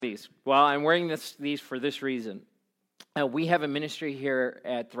These. Well, I'm wearing these for this reason. We have a ministry here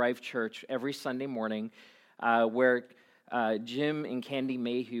at Thrive Church every Sunday morning where Jim and Candy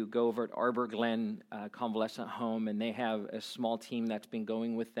Mayhew go over at Arbor Glen Convalescent Home, and they have a small team that's been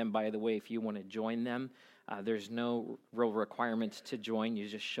going with them. By the way, if you want to join them, there's no real requirements to join. You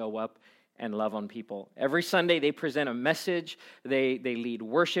just show up and love on people. Every Sunday, they present a message. They lead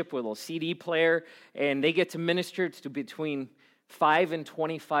worship with a little CD player, and they get to minister to between 5 and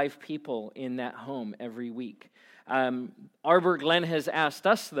 25 people in that home every week. Arbor Glen has asked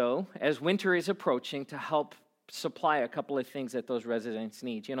us, though, as winter is approaching, to help supply a couple of things that those residents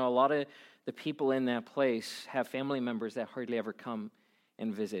need. You know, a lot of the people in that place have family members that hardly ever come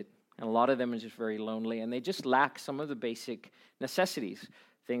and visit. And a lot of them are just very lonely, and they just lack some of the basic necessities.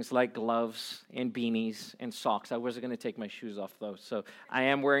 Things like gloves and beanies and socks. I wasn't going to take my shoes off, though, so I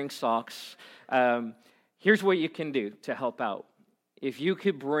am wearing socks. Here's what you can do to help out. If you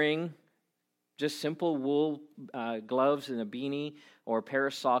could bring just simple wool gloves and a beanie or a pair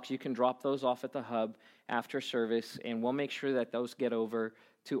of socks, you can drop those off at the hub after service, and we'll make sure that those get over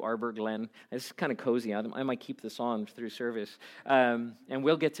to Arbor Glen. This is kind of cozy. I might keep this on through service. And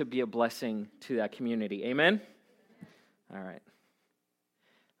we'll get to be a blessing to that community. Amen? All right.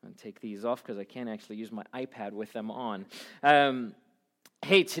 I'm going to take these off because I can't actually use my iPad with them on.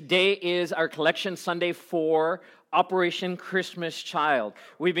 Hey, today is our collection Sunday for Operation Christmas Child.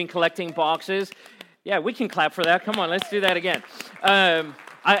 We've been collecting boxes. Yeah, we can clap for that. Come on, let's do that again.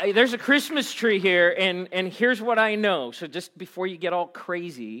 There's a Christmas tree here, and here's what I know. So just before you get all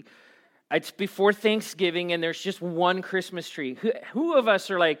crazy, it's before Thanksgiving, and there's just one Christmas tree. Who of us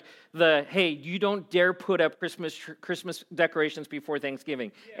are like hey, you don't dare put up Christmas decorations before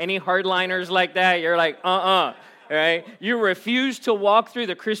Thanksgiving? Yeah. Any hardliners like that? You're like, right? You refuse to walk through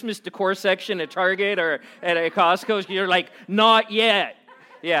the Christmas decor section at Target or at a Costco. You're like, not yet.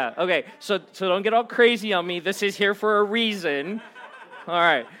 Yeah, okay. So don't get all crazy on me. This is here for a reason. All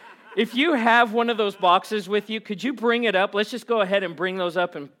right. If you have one of those boxes with you, could you bring it up? Let's just go ahead and bring those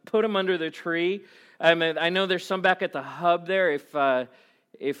up and put them under the tree. I know there's some back at the hub there.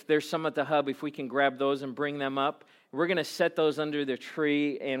 If there's some at the hub, if we can grab those and bring them up. We're going to set those under the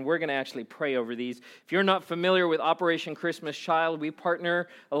tree, and we're going to actually pray over these. If you're not familiar with Operation Christmas Child, we partner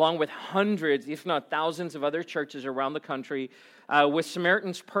along with hundreds, if not thousands, of other churches around the country with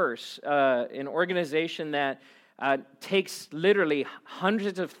Samaritan's Purse, an organization that takes literally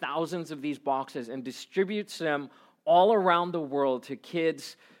hundreds of thousands of these boxes and distributes them all around the world to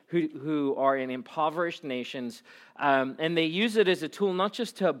kids who are in impoverished nations. And they use it as a tool not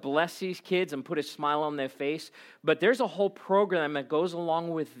just to bless these kids and put a smile on their face, but there's a whole program that goes along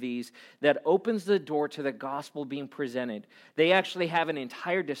with these that opens the door to the gospel being presented. They actually have an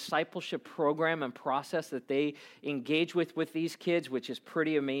entire discipleship program and process that they engage with these kids, which is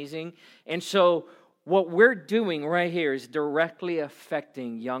pretty amazing. And so what we're doing right here is directly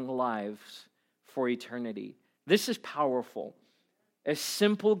affecting young lives for eternity. This is powerful. A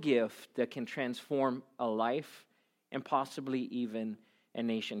simple gift that can transform a life and possibly even a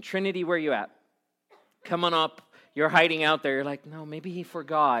nation. Trinity, where you at? Come on up. You're hiding out there. You're like, no, maybe he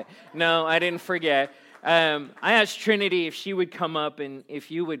forgot. No, I didn't forget. I asked Trinity if she would come up and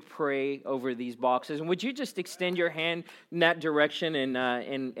if you would pray over these boxes. And would you just extend your hand in that direction?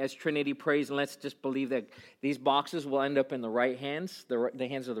 And as Trinity prays, and let's just believe that these boxes will end up in the right hands, the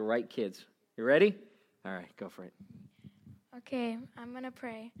hands of the right kids. You ready? All right, go for it. Okay, I'm going to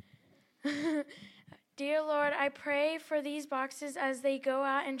pray. Dear Lord, I pray for these boxes as they go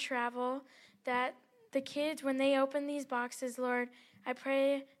out and travel, that the kids, when they open these boxes, Lord, I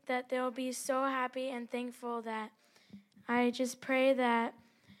pray that they'll be so happy and thankful. That I just pray that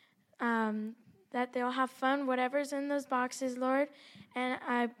that they'll have fun, whatever's in those boxes, Lord,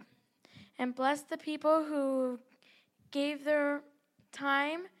 and bless the people who gave their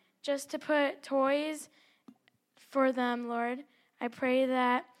time just to put toys for them, Lord. I pray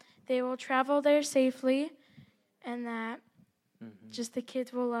that they will travel there safely and that just the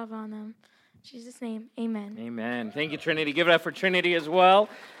kids will love on them. In Jesus' name, amen. Amen. Thank you, Trinity. Give it up for Trinity as well.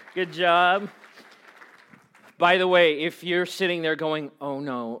 Good job. By the way, if you're sitting there going, oh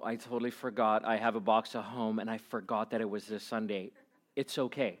no, I totally forgot. I have a box at home and I forgot that it was this Sunday. It's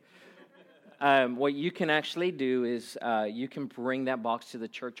okay. What you can actually do is you can bring that box to the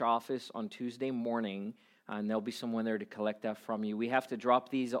church office on Tuesday morning, and there'll be someone there to collect that from you. We have to drop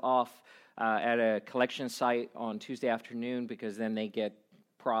these off at a collection site on Tuesday afternoon because then they get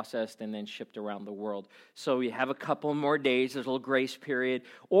processed and then shipped around the world. So you have a couple more days. There's a little grace period.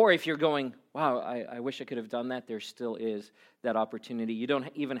 Or if you're going, wow, I wish I could have done that, there still is that opportunity. You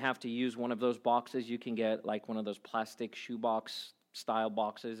don't even have to use one of those boxes. You can get like one of those plastic shoebox style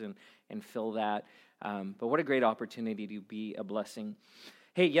boxes and fill that. But what a great opportunity to be a blessing.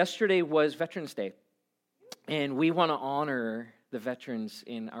 Hey, yesterday was Veterans Day, and we want to honor the veterans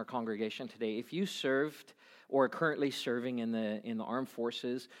in our congregation today. If you served or are currently serving in the armed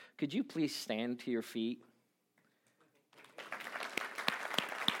forces, could you please stand to your feet?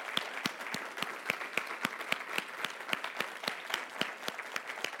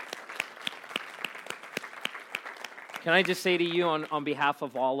 Can I just say to you on behalf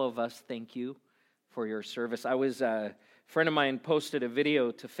of all of us, thank you for your service. A friend of mine posted a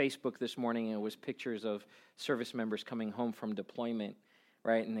video to Facebook this morning, and it was pictures of service members coming home from deployment,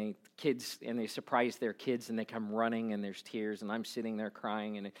 right? And they surprise their kids, and they come running, and there's tears, and I'm sitting there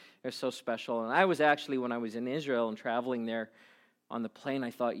crying, and it's so special. And I was actually, when I was in Israel and traveling there on the plane, I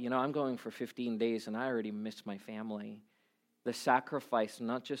thought, I'm going for 15 days, and I already missed my family. The sacrifice,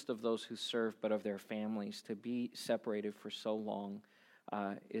 not just of those who serve, but of their families, to be separated for so long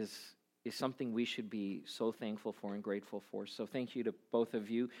is something we should be so thankful for and grateful for. So thank you to both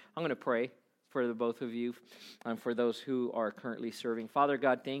of you. I'm going to pray for the both of you and for those who are currently serving. Father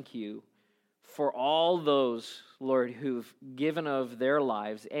God, thank you for all those, Lord, who've given of their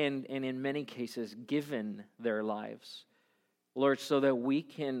lives and in many cases given their lives, Lord, so that we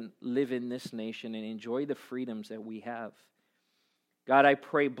can live in this nation and enjoy the freedoms that we have. God, I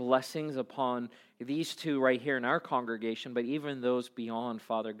pray blessings upon these two right here in our congregation, but even those beyond,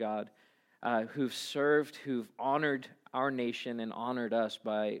 Father God, who've served, who've honored our nation and honored us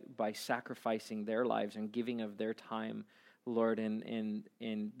by sacrificing their lives and giving of their time, Lord, and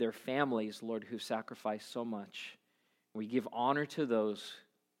their families, Lord, who've sacrificed so much. We give honor to those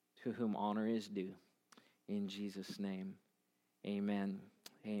to whom honor is due. In Jesus' name, amen.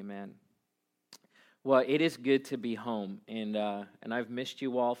 Amen. Well, it is good to be home, and I've missed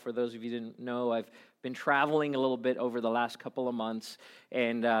you all. For those of you who didn't know, I've been traveling a little bit over the last couple of months,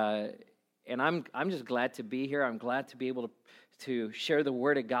 and I'm just glad to be here. I'm glad to be able to share the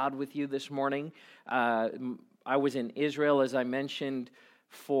Word of God with you this morning. I was in Israel, as I mentioned,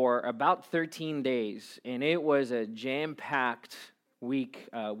 for about 13 days, and it was a jam-packed week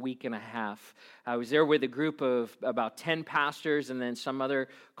and a half. I was there with a group of about 10 pastors and then some other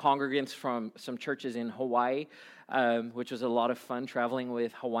congregants from some churches in Hawaii, which was a lot of fun. Traveling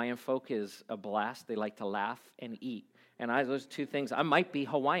with Hawaiian folk is a blast. They like to laugh and eat. And those two things, I might be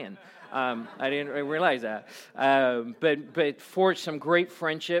Hawaiian. I didn't realize that. But forged some great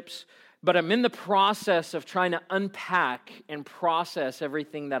friendships. But I'm in the process of trying to unpack and process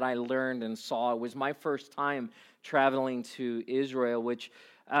everything that I learned and saw. It was my first time traveling to Israel, which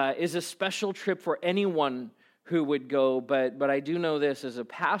is a special trip for anyone who would go. But I do know this as a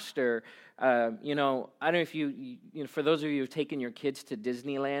pastor. I don't know if you for those of you who've taken your kids to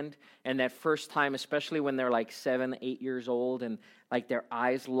Disneyland, and that first time, especially when they're like 7, 8 years old, and like their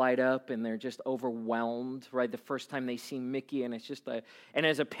eyes light up and they're just overwhelmed, right? The first time they see Mickey, and it's just and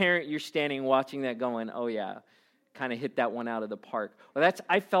as a parent, you're standing watching that going, oh yeah, kind of hit that one out of the park. Well,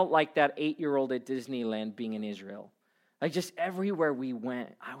 I felt like that 8-year-old at Disneyland being in Israel. Like just everywhere we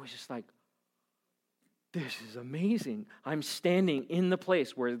went, I was just like, this is amazing. I'm standing in the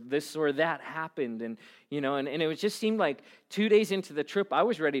place where this or that happened. And it was just seemed like 2 days into the trip, I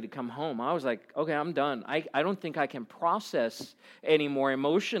was ready to come home. I was like, okay, I'm done. I don't think I can process anymore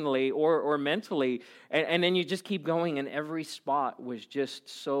emotionally or mentally. And then you just keep going, and every spot was just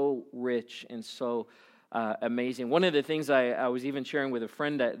so rich and so amazing. One of the things I was even sharing with a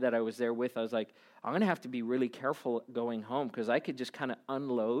friend that I was there with, I was like, I'm going to have to be really careful going home because I could just kind of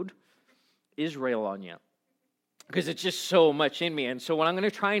unload Israel on you because it's just so much in me. And so what I'm going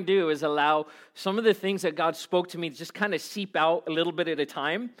to try and do is allow some of the things that God spoke to me to just kind of seep out a little bit at a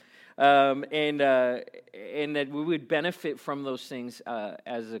time, and that we would benefit from those things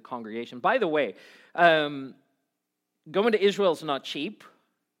as a congregation. By the way, going to Israel is not cheap.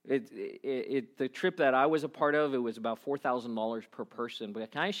 The trip that I was a part of, it was about $4,000 per person. But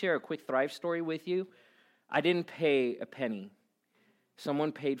can I share a quick Thrive story with you? I didn't pay a penny.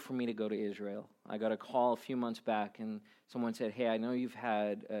 Someone paid for me to go to Israel. I got a call a few months back, and someone said, hey, I know you've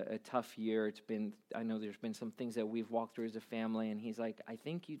had a tough year. I know there's been some things that we've walked through as a family. And he's like, I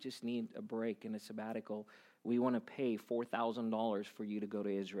think you just need a break and a sabbatical. We want to pay $4,000 for you to go to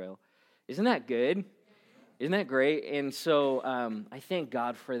Israel. Isn't that good? Isn't that great? And so I thank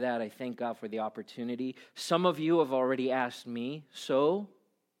God for that. I thank God for the opportunity. Some of you have already asked me, so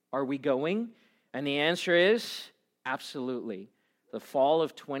are we going? And the answer is absolutely. The fall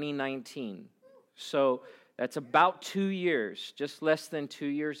of 2019. So that's about 2 years, just less than 2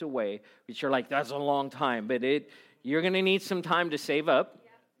 years away, which you're like, that's a long time. But you're going to need some time to save up.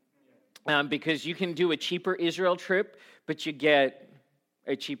 because you can do a cheaper Israel trip, but you get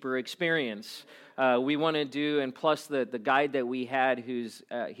a cheaper experience. We want to do, and plus the guide that we had, he's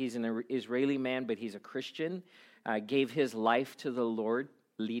an Israeli man, but he's a Christian, gave his life to the Lord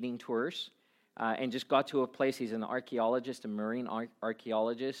leading tours, and just got to a place. He's an archaeologist, a marine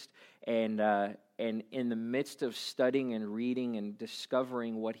archaeologist, and in the midst of studying and reading and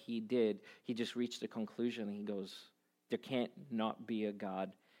discovering what he did, he just reached a conclusion. He goes, there can't not be a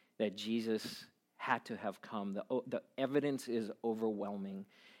God, that Jesus had to have come. The evidence is overwhelming.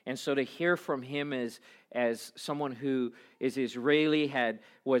 And so to hear from him as someone who is Israeli,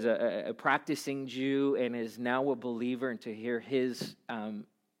 was a practicing Jew and is now a believer, and to hear his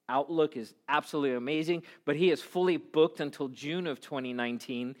outlook is absolutely amazing. But he is fully booked until June of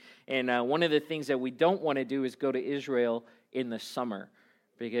 2019. And one of the things that we don't want to do is go to Israel in the summer,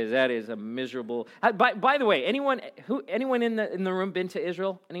 because that is a miserable. By the way, anyone in the room been to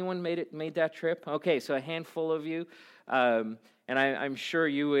Israel? Anyone made that trip? Okay, so a handful of you, and I'm sure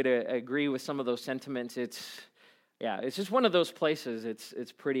you would agree with some of those sentiments. It's just one of those places.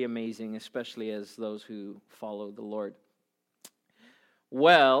 It's pretty amazing, especially as those who follow the Lord.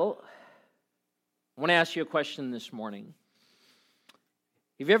 Well, I want to ask you a question this morning.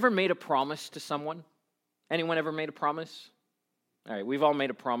 Have you ever made a promise to someone? Anyone ever made a promise? All right, we've all made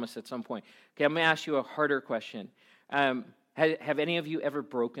a promise at some point. Okay, I'm going to ask you a harder question. Have any of you ever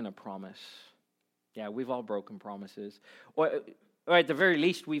broken a promise? Yeah, we've all broken promises. Or at the very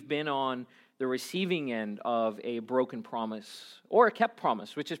least, we've been on the receiving end of a broken promise or a kept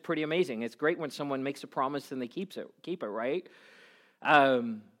promise, which is pretty amazing. It's great when someone makes a promise and they keep it, right?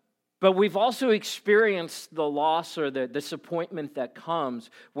 But we've also experienced the loss or the disappointment that comes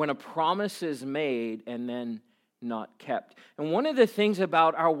when a promise is made and then not kept. And one of the things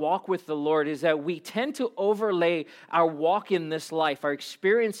about our walk with the Lord is that we tend to overlay our walk in this life, our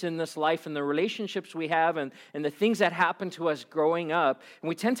experience in this life, and the relationships we have and the things that happen to us growing up, and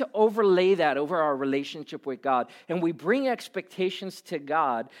we tend to overlay that over our relationship with God. And we bring expectations to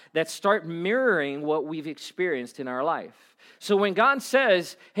God that start mirroring what we've experienced in our life. So when God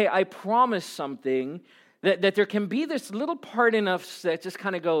says, hey, I promise something, that there can be this little part in us that just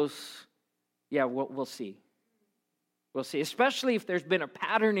kind of goes, yeah, we'll see. We'll see, especially if there's been a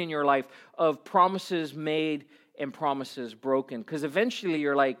pattern in your life of promises made and promises broken. Because eventually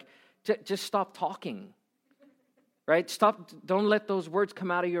you're like, just stop talking, right? Don't let those words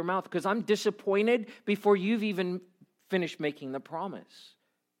come out of your mouth, because I'm disappointed before you've even finished making the promise.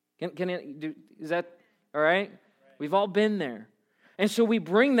 Is that all right? We've all been there. And so we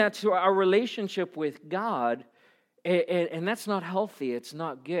bring that to our relationship with God, and that's not healthy. It's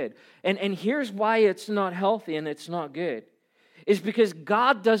not good. And here's why it's not healthy and it's not good. It's because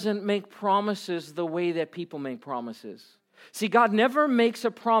God doesn't make promises the way that people make promises. See, God never makes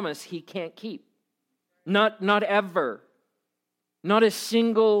a promise he can't keep. Not ever. Not a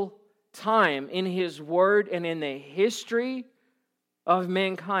single time in his word and in the history of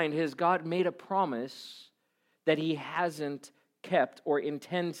mankind has God made a promise that he hasn't kept or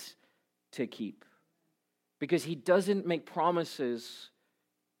intends to keep. Because he doesn't make promises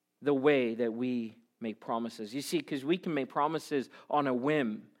the way that we make promises. You see, because we can make promises on a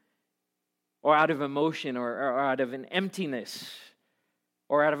whim, or out of emotion, or out of an emptiness,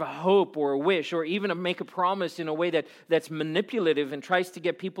 or out of a hope or a wish, or even to make a promise in a way that's manipulative and tries to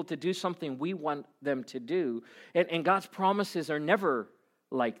get people to do something we want them to do. And God's promises are never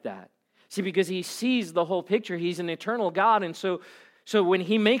like that. See, because he sees the whole picture. He's an eternal God, and so when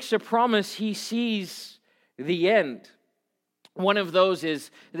he makes a promise, he sees the end. One of those is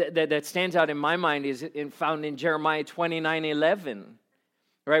that stands out in my mind is found in Jeremiah 29:11.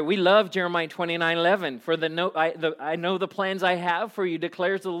 Right? We love Jeremiah 29:11. For I know the plans I have for you,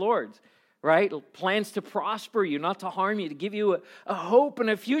 declares the Lord. Right? Plans to prosper you, not to harm you, to give you a hope and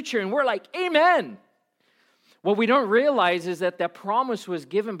a future. And we're like, amen. What we don't realize is that promise was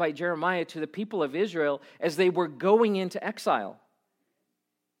given by Jeremiah to the people of Israel as they were going into exile.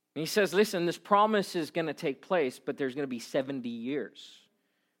 And he says, listen, this promise is going to take place, but there's going to be 70 years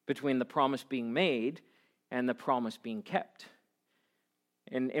between the promise being made and the promise being kept.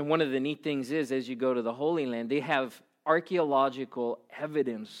 And one of the neat things is, as you go to the Holy Land, they have archaeological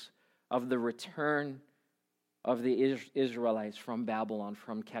evidence of the return of the Israelites from Babylon,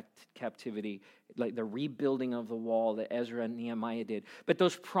 from captivity, like the rebuilding of the wall that Ezra and Nehemiah did. But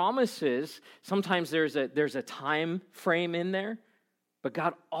those promises, sometimes there's a time frame in there, but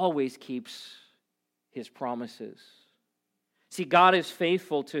God always keeps his promises. See, God is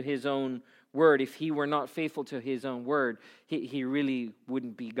faithful to his own word. If he were not faithful to his own word, he really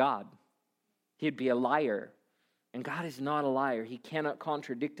wouldn't be God. He'd be a liar. And God is not a liar. He cannot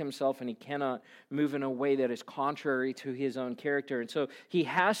contradict himself, and he cannot move in a way that is contrary to his own character. And so he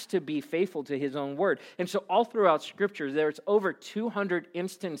has to be faithful to his own word. And so all throughout Scripture, there's over 200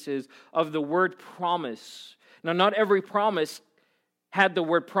 instances of the word promise. Now, not every promise had the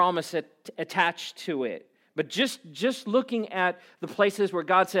word promise attached to it. But just looking at the places where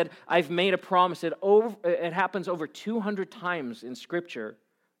God said, I've made a promise, it happens over 200 times in Scripture.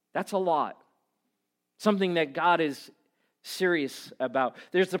 That's a lot. Something that God is serious about.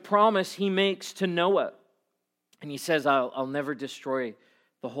 There's the promise he makes to Noah. And he says, I'll never destroy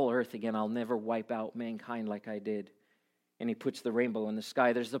the whole earth again. I'll never wipe out mankind like I did. And he puts the rainbow in the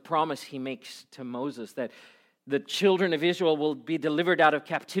sky. There's the promise he makes to Moses that the children of Israel will be delivered out of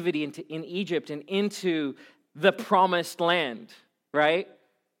captivity in Egypt and into the promised land, right?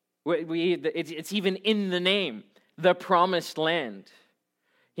 It's even in the name, the promised land.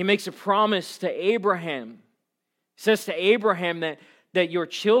 He makes a promise to Abraham. He says to Abraham that your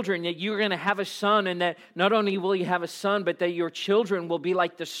children, that you're going to have a son, and that not only will you have a son, but that your children will be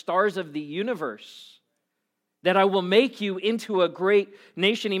like the stars of the universe. That I will make you into a great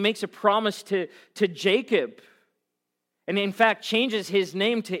nation. He makes a promise to Jacob. And in fact, changes his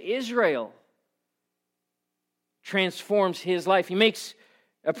name to Israel. Transforms his life. He makes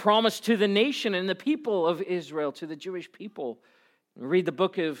a promise to the nation and the people of Israel, to the Jewish people. Read the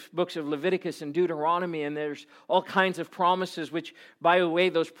books of Leviticus and Deuteronomy, and there's all kinds of promises, which, by the way,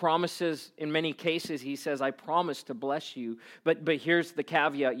 those promises, in many cases, he says, I promise to bless you. But here's the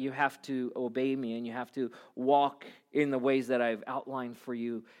caveat, you have to obey me, and you have to walk in the ways that I've outlined for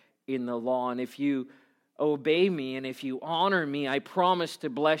you in the law. And if you obey me, and if you honor me, I promise to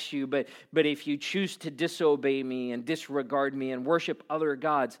bless you. But if you choose to disobey me and disregard me and worship other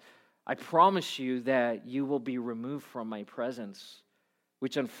gods, I promise you that you will be removed from my presence,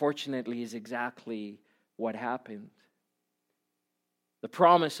 which unfortunately is exactly what happened. The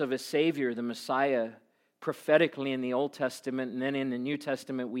promise of a Savior, the Messiah, prophetically in the Old Testament, and then in the New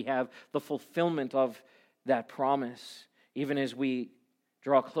Testament, we have the fulfillment of that promise. Even as we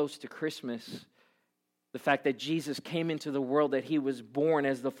draw close to Christmas, the fact that Jesus came into the world, that he was born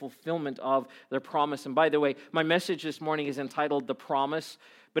as the fulfillment of their promise. And by the way, my message this morning is entitled The Promise,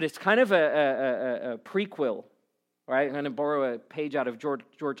 but it's kind of a prequel, right? I'm going to borrow a page out of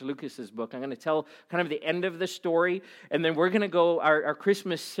George Lucas's book. I'm going to tell kind of the end of the story, and then we're going to go, our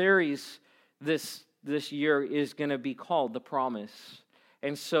Christmas series this year is going to be called The Promise.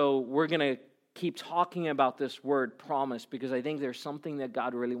 And so we're going to keep talking about this word promise, because I think there's something that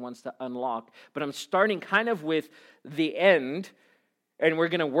God really wants to unlock. But I'm starting kind of with the end, and we're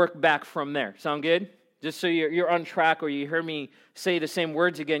going to work back from there. Sound good? Just so you're on track, or you hear me say the same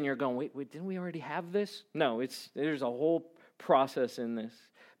words again, you're going, wait, didn't we already have this? No, there's a whole process in this.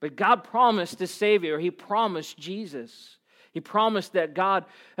 But God promised a Savior. He promised Jesus. He promised that God,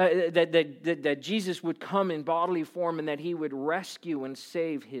 that Jesus would come in bodily form, and that he would rescue and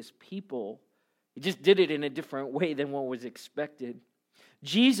save his people. He just did it in a different way than what was expected.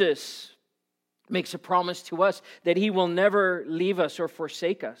 Jesus makes a promise to us that he will never leave us or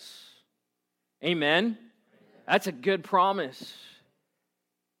forsake us. Amen? That's a good promise.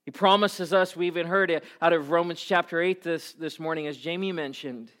 He promises us, we even heard it out of Romans chapter 8 this morning, as Jamie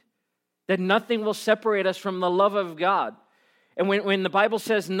mentioned, that nothing will separate us from the love of God. And when the Bible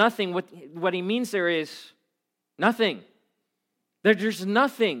says nothing, what he means there is nothing. There's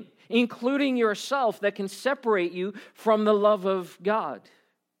nothing, including yourself, that can separate you from the love of God.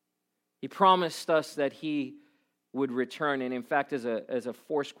 He promised us that he would return. And in fact, as a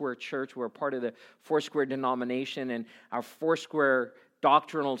Foursquare church, we're part of the Foursquare denomination, and our Foursquare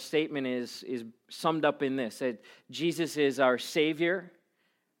doctrinal statement is summed up in this, that Jesus is our Savior,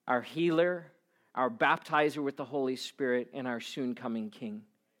 our healer, our baptizer with the Holy Spirit, and our soon-coming King.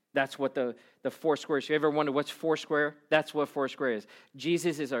 That's what the Foursquare is. If you ever wonder what's Foursquare, that's what Foursquare is.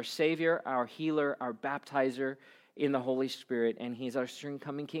 Jesus is our Savior, our healer, our baptizer in the Holy Spirit, and he's our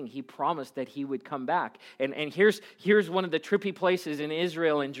soon-coming King. He promised that he would come back. And here's one of the trippy places in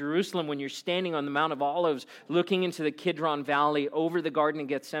Israel, in Jerusalem, when you're standing on the Mount of Olives, looking into the Kidron Valley, over the Garden of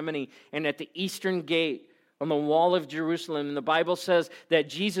Gethsemane, and at the eastern gate, on the wall of Jerusalem, and the Bible says that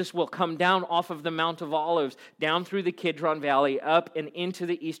Jesus will come down off of the Mount of Olives, down through the Kidron Valley, up and into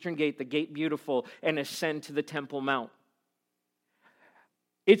the eastern gate, the Gate Beautiful, and ascend to the Temple Mount.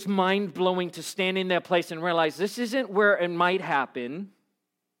 It's mind-blowing to stand in that place and realize this isn't where it might happen.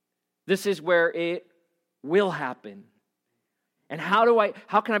 This is where it will happen. And how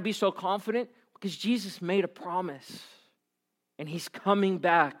can I be so confident? Because Jesus made a promise, and he's coming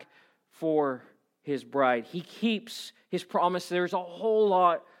back for his bride. He keeps his promise. There's a whole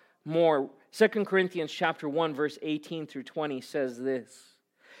lot more 2 Corinthians chapter 1, verse 18 through 20 says this.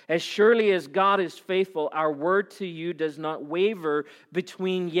 As surely as God is faithful, our word to you does not waver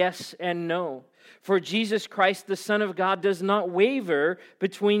between yes and no. For Jesus Christ, the Son of God, does not waver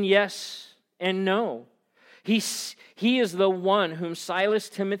between yes and no. He is the one whom Silas,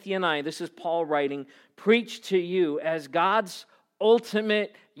 Timothy, and I, this is Paul writing, preach to you as God's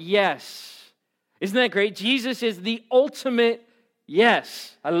ultimate yes. Isn't that great? Jesus is the ultimate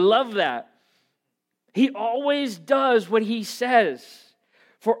yes. I love that. He always does what he says.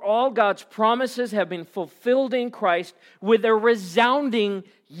 For all God's promises have been fulfilled in Christ with a resounding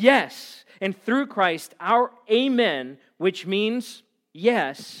yes. And through Christ, our amen, which means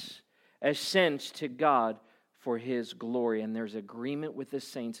yes, ascends to God for his glory. And there's agreement with the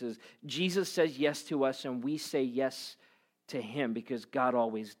saints. Jesus says yes to us, and we say yes to him because God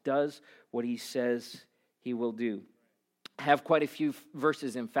always does what he says he will do. I have quite a few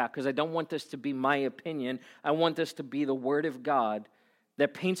verses, in fact, because I don't want this to be my opinion. I want this to be the Word of God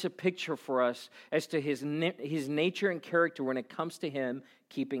that paints a picture for us as to his nature and character when it comes to him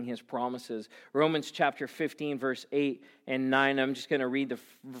keeping his promises. Romans chapter 15, verse 8 and 9. I'm just going to read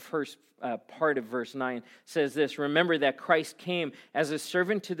the first part of verse 9. Says this, remember that Christ came as a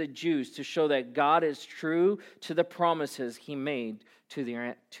servant to the Jews to show that God is true to the promises he made to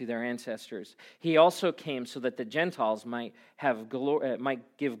their ancestors. He also came so that the Gentiles might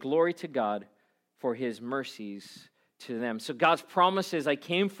give glory to God for his mercies to them. So God's promise is, I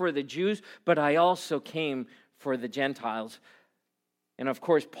came for the Jews, but I also came for the Gentiles. And of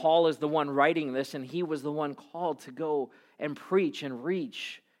course, Paul is the one writing this, and he was the one called to go and preach and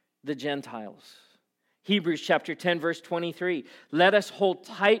reach the Gentiles. Hebrews chapter 10, verse 23. Let us hold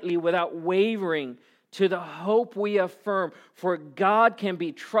tightly without wavering to the hope we affirm, for God can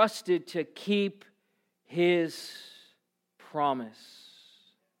be trusted to keep his promise.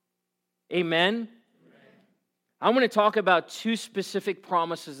 Amen? I want to talk about two specific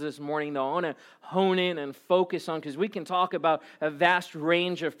promises this morning, though. I want to hone in and focus on, because we can talk about a vast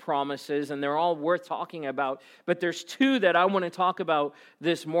range of promises, and they're all worth talking about. But there's two that I want to talk about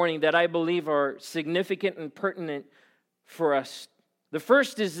this morning that I believe are significant and pertinent for us. The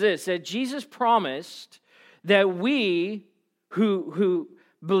first is this, that Jesus promised that we who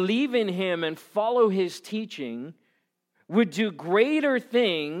believe in him and follow his teaching would do greater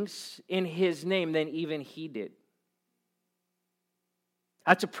things in his name than even he did.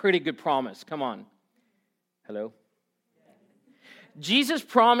 That's a pretty good promise. Come on. Hello? Jesus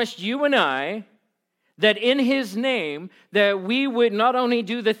promised you and I that in his name that we would not only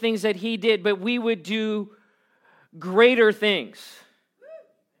do the things that he did, but we would do greater things.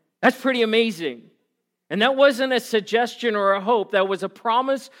 That's pretty amazing. And that wasn't a suggestion or a hope. That was a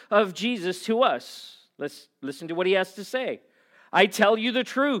promise of Jesus to us. Let's listen to what he has to say. I tell you the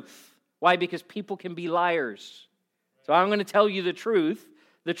truth. Why? Because people can be liars. So I'm going to tell you the truth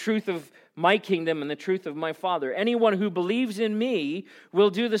of my kingdom and the truth of my Father. Anyone who believes in me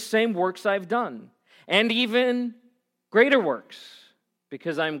will do the same works I've done, and even greater works,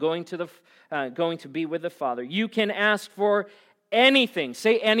 because I'm going to be with the Father. You can ask for anything.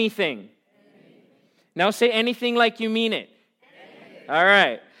 Say anything. Now say anything like you mean it. Anything. All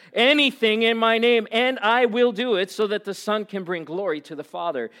right. Anything in my name, and I will do it so that the Son can bring glory to the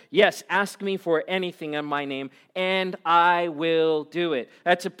Father. Yes, ask me for anything in my name, and I will do it.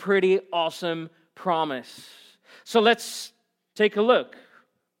 That's a pretty awesome promise. So let's take a look.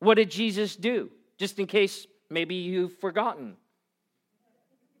 What did Jesus do? Just in case maybe you've forgotten.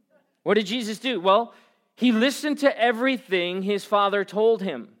 What did Jesus do? Well, he listened to everything his Father told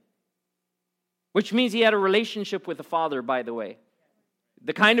him, which means he had a relationship with the Father, by the way.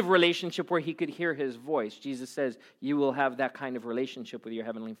 The kind of relationship where he could hear his voice. Jesus says, you will have that kind of relationship with your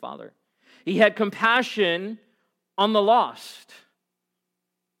heavenly Father. He had compassion on the lost.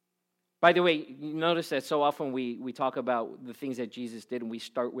 By the way, you notice that so often we talk about the things that Jesus did and we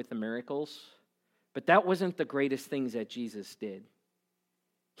start with the miracles. But that wasn't the greatest things that Jesus did.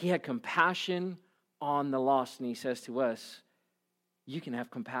 He had compassion on the lost. And he says to us, you can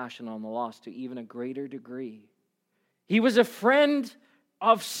have compassion on the lost to even a greater degree. He was a friend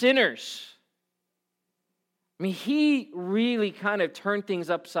of sinners. I mean, he really kind of turned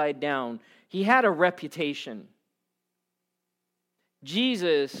things upside down. He had a reputation.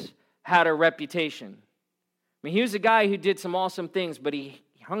 Jesus had a reputation. I mean, he was a guy who did some awesome things, but he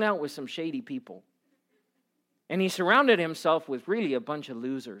hung out with some shady people. And he surrounded himself with really a bunch of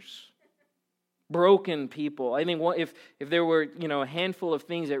losers. Broken people. I think if there were, a handful of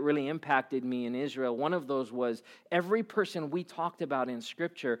things that really impacted me in Israel, one of those was every person we talked about in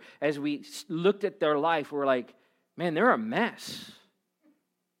Scripture, as we looked at their life, we're like, man, they're a mess.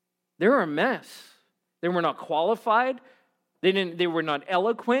 They were a mess. They were not qualified. They were not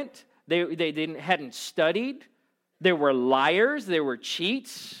eloquent. They hadn't studied. They were liars. They were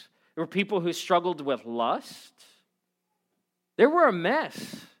cheats. There were people who struggled with lust. They were a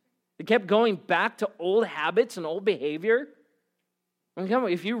mess. They kept going back to old habits and old behavior. And come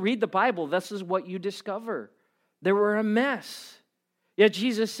on, if you read the Bible, this is what you discover. They were a mess. Yet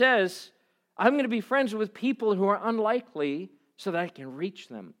Jesus says, I'm going to be friends with people who are unlikely so that I can reach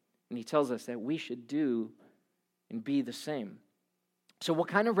them. And he tells us that we should do and be the same. So what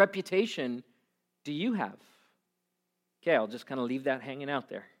kind of reputation do you have? Okay, I'll just kind of leave that hanging out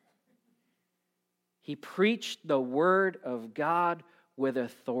there. He preached the word of God with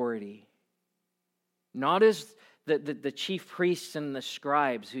authority. Not as the chief priests and the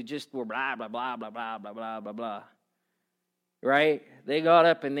scribes who just were blah, blah, blah, blah, blah, blah, blah, blah, blah. Right? They got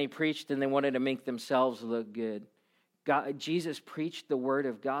up and they preached and they wanted to make themselves look good. Jesus preached the word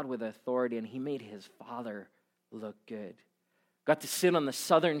of God with authority, and he made his Father look good. Got to sit on the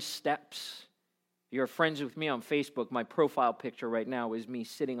southern steps. If you're friends with me on Facebook, my profile picture right now is me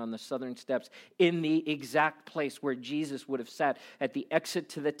sitting on the southern steps in the exact place where Jesus would have sat at the exit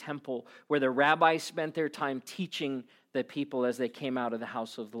to the temple, where the rabbis spent their time teaching the people as they came out of the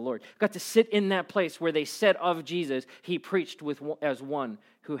house of the Lord. Got to sit in that place where they said of Jesus, he preached as one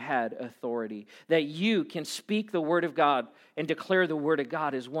who had authority. That you can speak the word of God and declare the word of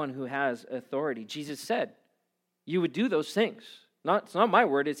God as one who has authority. Jesus said you would do those things. It's not my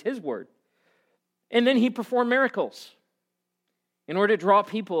word, it's his word. And then he performed miracles in order to draw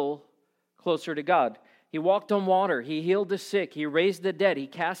people closer to God. He walked on water. He healed the sick. He raised the dead. He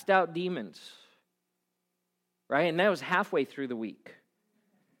cast out demons. Right? And that was halfway through the week.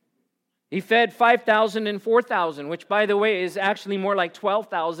 He fed 5,000 and 4,000, which, by the way, is actually more like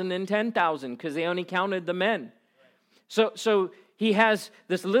 12,000 and 10,000 because they only counted the men. So he has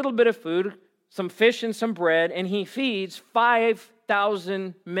this little bit of food, some fish and some bread, and he feeds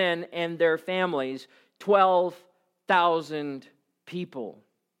 5,000 men and their families, 12,000 people.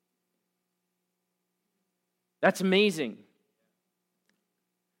 That's amazing.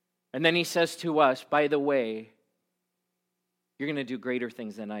 And then he says to us, by the way, you're going to do greater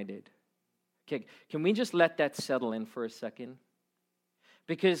things than I did. Okay, can we just let that settle in for a second?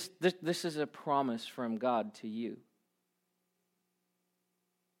 Because this is a promise from God to you.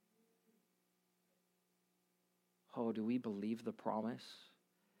 Oh, do we believe the promise?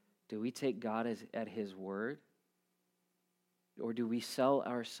 Do we take God at his word? Or do we sell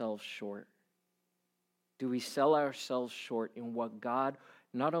ourselves short? Do we sell ourselves short in what God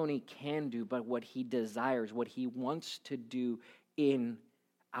not only can do, but what he desires, what he wants to do in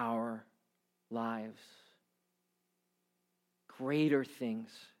our lives? Greater things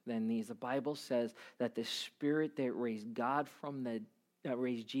than these. The Bible says that the Spirit that raised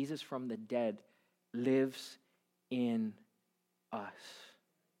Jesus from the dead lives in us.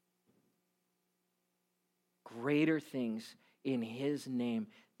 Greater things in his name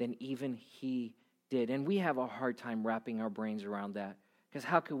than even he did. And we have a hard time wrapping our brains around that. Because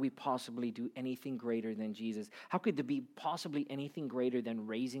how could we possibly do anything greater than Jesus? How could there be possibly anything greater than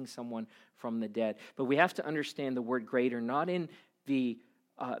raising someone from the dead? But we have to understand the word greater, not in the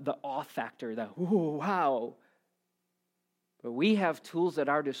awe factor, the ooh, wow. But we have tools at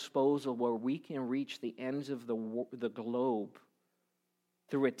our disposal where we can reach the ends of the globe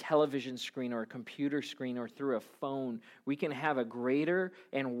through a television screen or a computer screen or through a phone. We can have a greater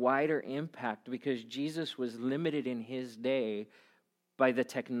and wider impact because Jesus was limited in his day by the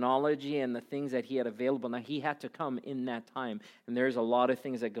technology and the things that he had available. Now, he had to come in that time. And there's a lot of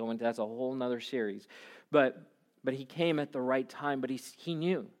things that go into that's a whole nother series. But he came at the right time. But he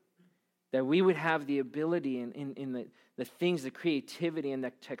knew that we would have the ability in the things, the creativity and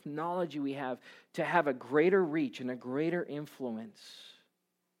the technology we have to have a greater reach and a greater influence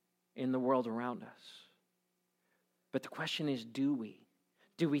in the world around us. But the question is, do we?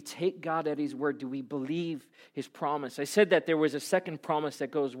 Do we take God at his word? Do we believe his promise? I said that there was a second promise that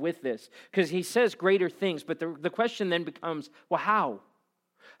goes with this because he says greater things, but the question then becomes, well, how?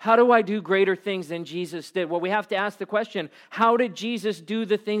 How do I do greater things than Jesus did? Well, we have to ask the question, how did Jesus do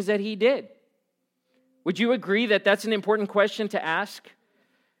the things that he did? Would you agree that that's an important question to ask?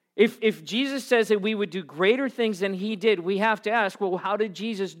 If Jesus says that we would do greater things than he did, we have to ask, well, how did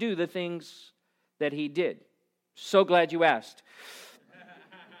Jesus do the things that he did? So glad you asked.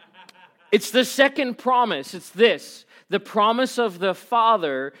 It's the second promise. It's this, the promise of the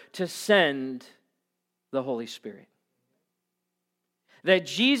Father to send the Holy Spirit. That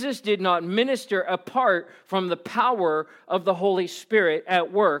Jesus did not minister apart from the power of the Holy Spirit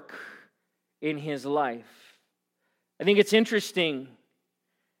at work in his life. I think it's interesting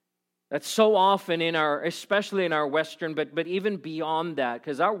That's so often especially in our Western, but even beyond that,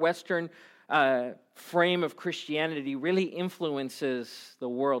 because our Western frame of Christianity really influences the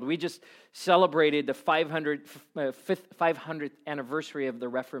world. We just celebrated the 500th anniversary of the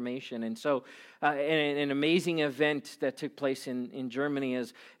Reformation, and so an amazing event that took place in Germany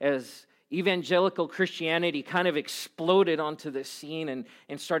as evangelical Christianity kind of exploded onto the scene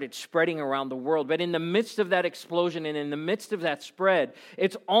and started spreading around the world. But in the midst of that explosion and in the midst of that spread,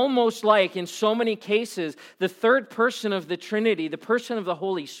 it's almost like, in so many cases, the third person of the Trinity, the person of the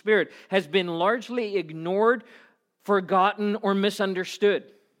Holy Spirit, has been largely ignored, forgotten, or misunderstood.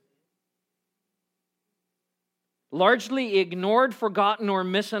 Largely ignored, forgotten, or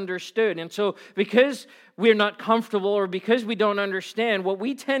misunderstood. And so because we're not comfortable or because we don't understand, what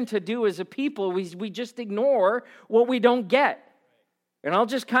we tend to do as a people, we just ignore what we don't get. And I'll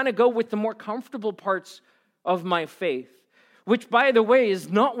just kind of go with the more comfortable parts of my faith, which, by the way, is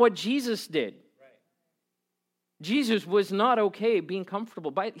not what Jesus did. Jesus was not okay being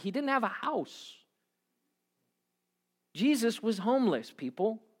comfortable. He didn't have a house. Jesus was homeless,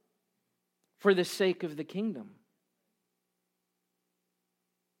 people, for the sake of the kingdom.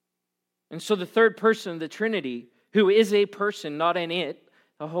 And so the third person of the Trinity, who is a person, not an it,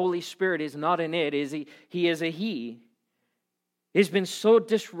 the Holy Spirit is not an it, he is a he, has been so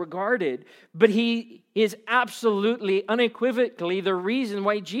disregarded, but he is absolutely, unequivocally the reason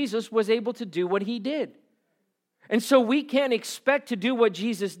why Jesus was able to do what he did. And so we can't expect to do what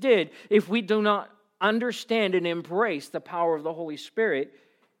Jesus did if we do not understand and embrace the power of the Holy Spirit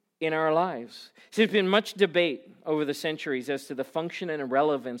in our lives. So there's been much debate over the centuries as to the function and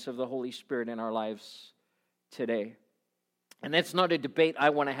relevance of the Holy Spirit in our lives today. And that's not a debate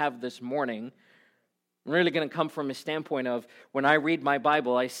I want to have this morning. I'm really going to come from a standpoint of, when I read my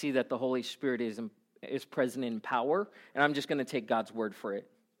Bible, I see that the Holy Spirit is present in power, and I'm just going to take God's word for it.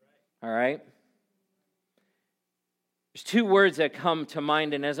 All right? There's two words that come to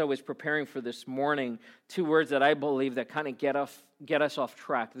mind, and as I was preparing for this morning, two words that I believe that kind of get us off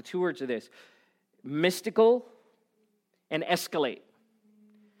track. The two words are this: mystical and escalate.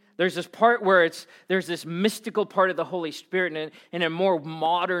 There's this part where there's this mystical part of the Holy Spirit, and in a more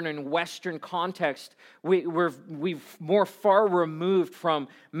modern and Western context, we've more far removed from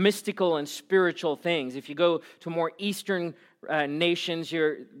mystical and spiritual things. If you go to more Eastern nations,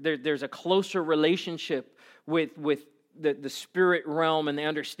 there's a closer relationship with the spirit realm and the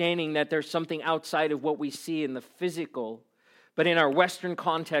understanding that there's something outside of what we see in the physical. But in our Western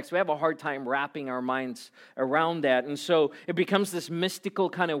context, we have a hard time wrapping our minds around that. And so it becomes this mystical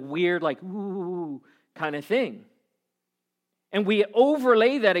kind of weird, like, ooh, kind of thing. And we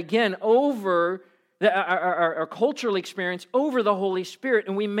overlay that again over our cultural experience over the Holy Spirit.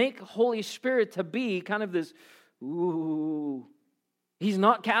 And we make Holy Spirit to be kind of this, ooh. He's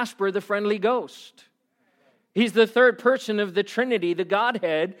not Casper, the friendly ghost. He's the third person of the Trinity, the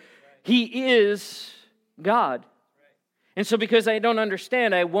Godhead. He is God. And so because I don't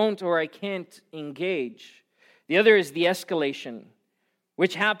understand, I won't or I can't engage. The other is the escalation,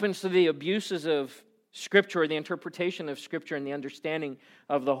 which happens to the abuses of Scripture, or the interpretation of Scripture and the understanding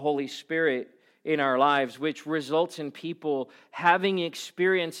of the Holy Spirit in our lives, which results in people having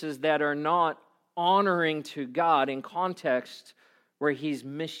experiences that are not honoring to God in context where He's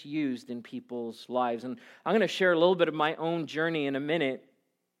misused in people's lives. And I'm going to share a little bit of my own journey in a minute.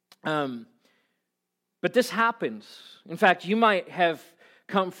 But this happens. In fact, you might have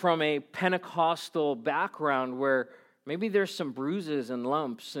come from a Pentecostal background where maybe there's some bruises and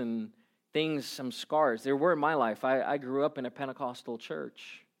lumps and things, some scars. There were in my life. I grew up in a Pentecostal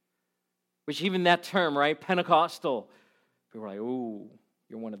church, which even that term, right, Pentecostal, people were like, ooh,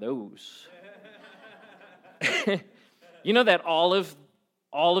 you're one of those. You know that all of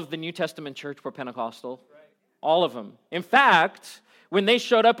the New Testament church were Pentecostal? Right. All of them. In fact, when they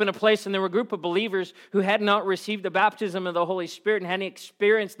showed up in a place and there were a group of believers who had not received the baptism of the Holy Spirit and hadn't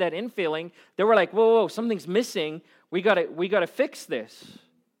experienced that infilling, they were like, whoa, something's missing. We got to fix this.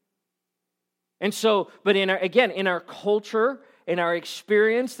 And so, but in our culture, in our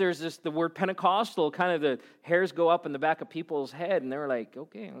experience, there's the word Pentecostal, kind of the hairs go up in the back of people's head, and they're like,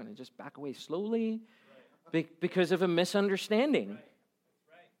 okay, I'm going to just back away slowly. Because of a misunderstanding.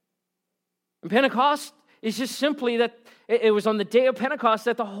 And Pentecost is just simply that it was on the day of Pentecost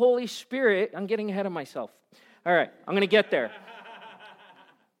that the Holy Spirit, I'm getting ahead of myself. All right, I'm going to get there.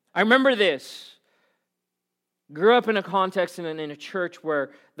 I remember this. Grew up in a context and in a church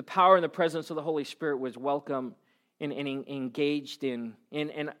where the power and the presence of the Holy Spirit was welcome and engaged in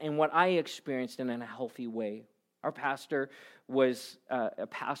what I experienced in a healthy way. Our pastor was a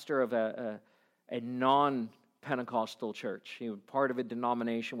pastor of a Pentecostal church. He was part of a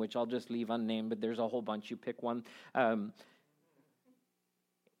denomination, which I'll just leave unnamed, but there's a whole bunch. You pick one.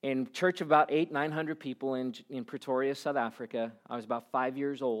 In church of about 800-900 people in Pretoria, South Africa. I was about 5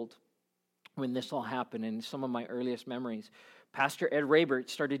 years old when this all happened, and some of my earliest memories. Pastor Ed Raybert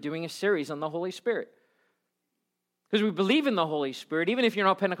started doing a series on the Holy Spirit. Because we believe in the Holy Spirit. Even if you're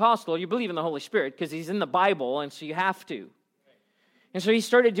not Pentecostal, you believe in the Holy Spirit because he's in the Bible, and so you have to. And so he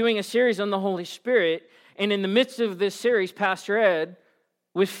started doing a series on the Holy Spirit, and in the midst of this series, Pastor Ed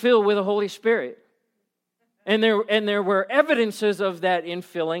was filled with the Holy Spirit. And there were evidences of that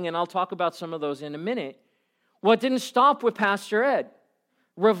infilling, and I'll talk about some of those in a minute. Well, it didn't stop with Pastor Ed.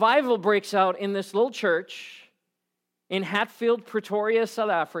 Revival breaks out in this little church in Hatfield, Pretoria, South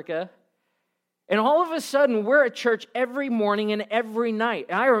Africa. And all of a sudden, we're at church every morning and every night.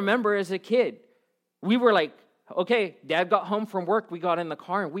 And I remember as a kid, we were like, okay, Dad got home from work, we got in the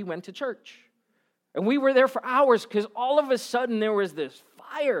car, and we went to church. And we were there for hours because all of a sudden there was this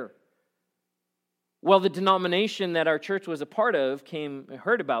fire. Well, the denomination that our church was a part of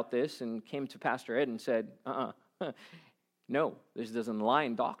heard about this and came to Pastor Ed and said, no, this doesn't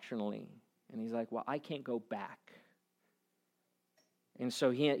align doctrinally. And he's like, well, I can't go back. And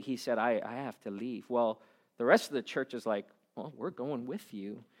so he said, I have to leave. Well, the rest of the church is like, well, we're going with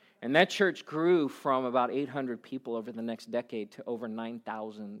you. And that church grew from about 800 people over the next decade to over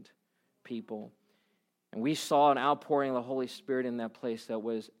 9,000 people. And we saw an outpouring of the Holy Spirit in that place that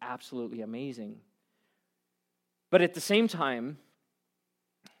was absolutely amazing. But at the same time,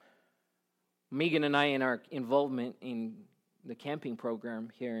 Megan and I, in our involvement in the camping program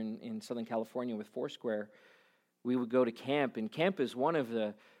here in Southern California with Foursquare, we would go to camp, and camp is one of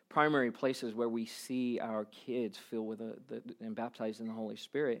the primary places where we see our kids filled with and baptized in the Holy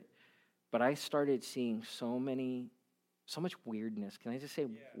Spirit. But I started seeing so much weirdness. Can I just say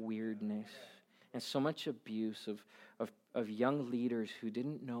weirdness? And so much abuse of young leaders who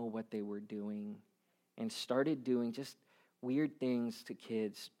didn't know what they were doing and started doing just weird things to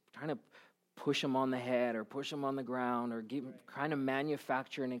kids, trying to push them on the head or push them on the ground or kind of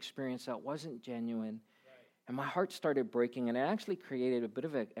manufacture an experience that wasn't genuine. Right. And my heart started breaking, and it actually created a bit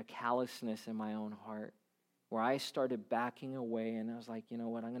of a callousness in my own heart where I started backing away, and I was like, you know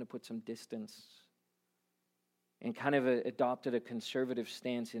what, I'm going to put some distance and kind of adopted a conservative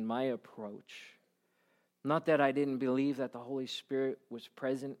stance in my approach. Not that I didn't believe that the Holy Spirit was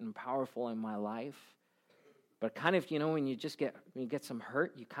present and powerful in my life, but kind of, when you get some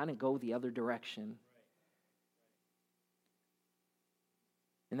hurt, you kind of go the other direction.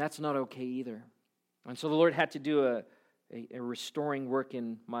 And that's not okay either. And so the Lord had to do a restoring work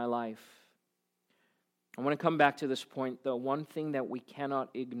in my life. I want to come back to this point, though. One thing that we cannot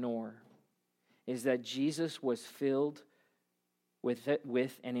ignore is that Jesus was filled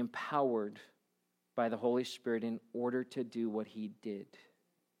with and empowered by the Holy Spirit in order to do what he did.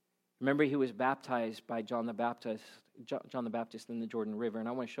 Remember, he was baptized by John the Baptist in the Jordan River, and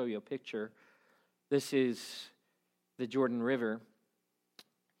I want to show you a picture. This is the Jordan River,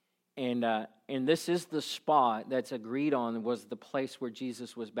 and this is the spot that's agreed on was the place where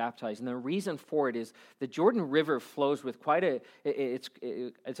Jesus was baptized. And the reason for it is the Jordan River flows with it's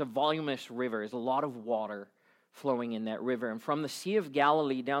a voluminous river. There's a lot of water flowing in that river. And from the Sea of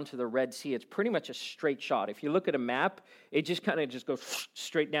Galilee down to the Red Sea, it's pretty much a straight shot. If you look at a map, it just kind of goes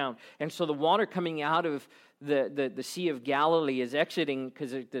straight down. And so the water coming out of the Sea of Galilee is exiting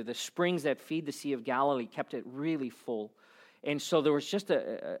because the springs that feed the Sea of Galilee kept it really full. And so there was just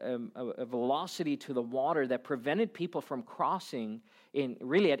a velocity to the water that prevented people from crossing in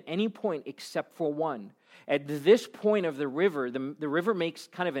really at any point except for one. At this point of the river makes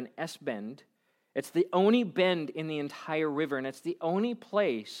kind of an S-bend. It's the only bend in the entire river, and it's the only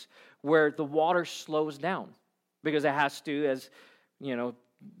place where the water slows down because it has to, as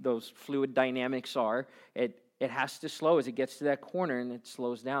those fluid dynamics are, it has to slow as it gets to that corner, and it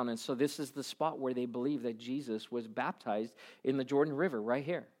slows down. And so this is the spot where they believe that Jesus was baptized in the Jordan River, right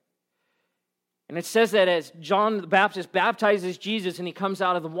here. And it says that as John the Baptist baptizes Jesus and he comes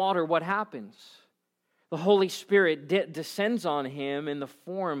out of the water, what happens? The Holy Spirit descends on him in the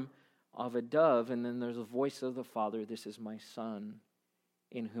form of a dove, and then there's a voice of the Father, "This is my Son,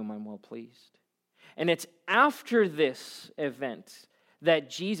 in whom I'm well pleased." And it's after this event that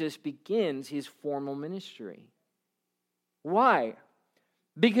Jesus begins his formal ministry. Why?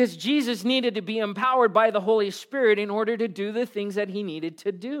 Because Jesus needed to be empowered by the Holy Spirit in order to do the things that he needed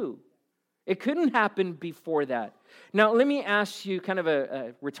to do. It couldn't happen before that. Now, let me ask you kind of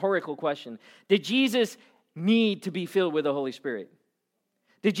a rhetorical question. Did Jesus need to be filled with the Holy Spirit?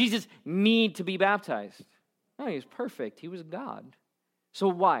 Did Jesus need to be baptized? No, he was perfect. He was God. So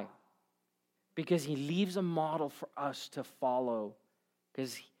why? because he leaves a model for us to follow.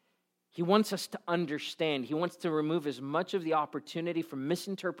 Because he wants us to understand. He wants to remove as much of the opportunity for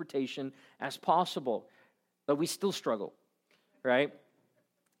misinterpretation as possible. But we still struggle, right?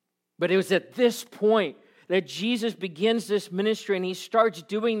 But it was at this point that Jesus begins this ministry and he starts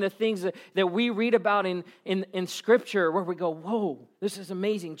doing the things that we read about in Scripture where we go, whoa, this is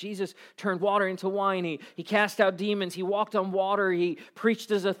amazing. Jesus turned water into wine. He cast out demons. He walked on water. He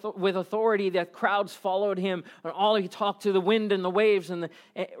preached with authority that crowds followed him. And he talked to the wind and the waves and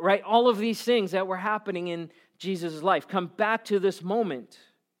right, all of these things that were happening in Jesus' life. Come back to this moment.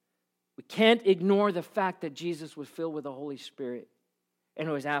 We can't ignore the fact that Jesus was filled with the Holy Spirit. And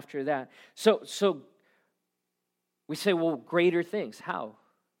it was after that. So we say, well, greater things. How?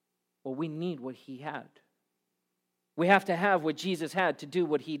 Well, we need what he had. We have to have what Jesus had to do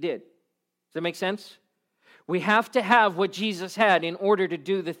what he did. Does that make sense? We have to have what Jesus had in order to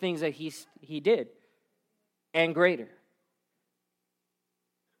do the things that he did, and greater.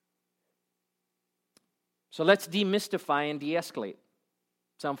 So let's demystify and de-escalate.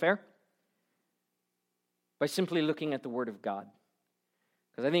 Sound fair? By simply looking at the Word of God.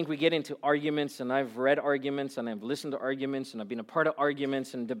 Because I think we get into arguments, and I've read arguments, and I've listened to arguments, and I've been a part of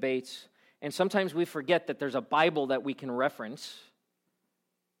arguments and debates, and sometimes we forget that there's a Bible that we can reference,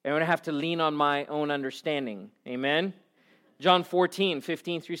 and I don't have to lean on my own understanding. Amen? John 14,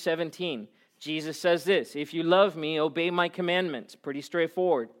 15 through 17. Jesus says this, if you love me, obey my commandments. Pretty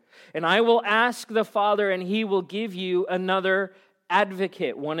straightforward. And I will ask the Father, and he will give you another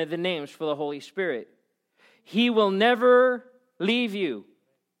advocate, one of the names for the Holy Spirit. He will never leave you.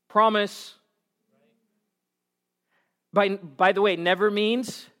 Promise. By the way, never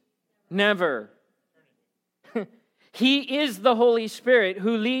means never. He is the Holy Spirit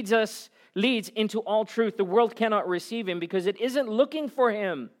who leads into all truth. The world cannot receive him because it isn't looking for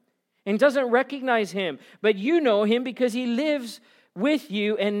him and doesn't recognize him. But you know him because he lives with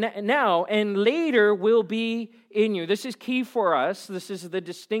you and now and later will be in you. This is key for us. This is the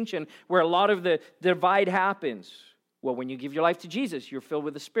distinction where a lot of the divide happens. Well, when you give your life to Jesus, you're filled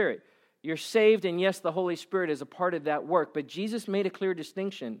with the Spirit. You're saved, and yes, the Holy Spirit is a part of that work. But Jesus made a clear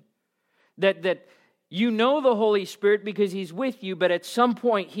distinction that you know the Holy Spirit because he's with you, but at some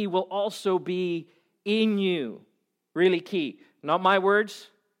point he will also be in you. Really key. Not my words,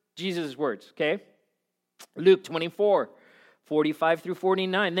 Jesus' words, okay? Luke 24, 45 through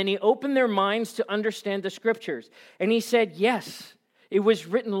 49. Then he opened their minds to understand the Scriptures. And he said, yes, it was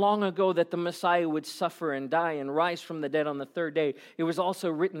written long ago that the Messiah would suffer and die and rise from the dead on the third day. It was also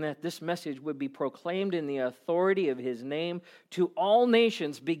written that this message would be proclaimed in the authority of his name to all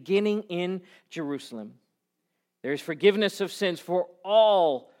nations, beginning in Jerusalem. There is forgiveness of sins for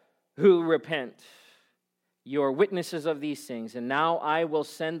all who repent. You are witnesses of these things, and now I will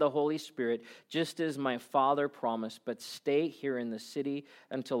send the Holy Spirit, just as my Father promised, but stay here in the city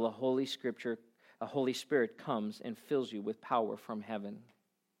until the Holy Spirit comes and fills you with power from heaven.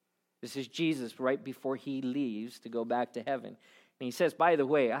 This is Jesus right before he leaves to go back to heaven. And he says, by the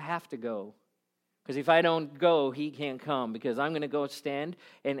way, I have to go. Because if I don't go, he can't come. Because I'm going to go stand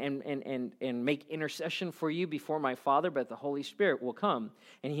and make intercession for you before my Father. But the Holy Spirit will come.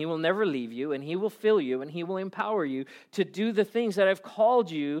 And he will never leave you. And he will fill you. And he will empower you to do the things that I've called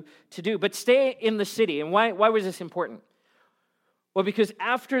you to do. But stay in the city. And why was this important? Well, because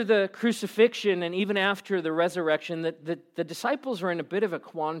after the crucifixion and even after the resurrection, the disciples are in a bit of a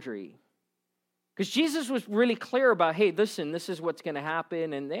quandary. Because Jesus was really clear about, hey, listen, this is what's going to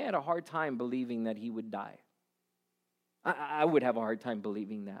happen. And they had a hard time believing that he would die. I would have a hard time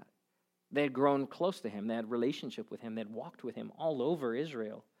believing that. They had grown close to him. They had a relationship with him. They had walked with him all over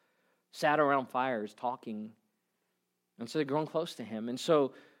Israel. Sat around fires talking. And so they'd grown close to him. And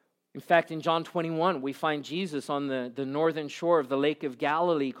so, in fact, in John 21, we find Jesus on the northern shore of the Lake of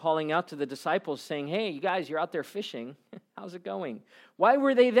Galilee calling out to the disciples saying, hey, you guys, you're out there fishing. How's it going? Why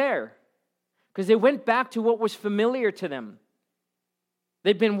were they there? Because they went back to what was familiar to them.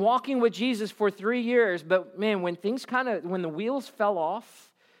 They'd been walking with Jesus for 3 years, but man, when the wheels fell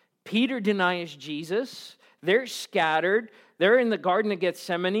off, Peter denies Jesus. They're scattered. They're in the Garden of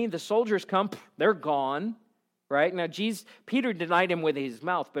Gethsemane. The soldiers come, they're gone. Right? Now, Peter denied him with his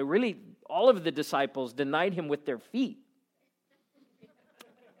mouth, but really all of the disciples denied him with their feet.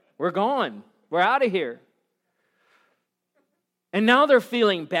 We're gone. We're out of here. And now they're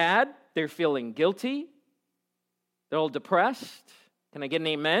feeling bad. They're feeling guilty. They're all depressed. Can I get an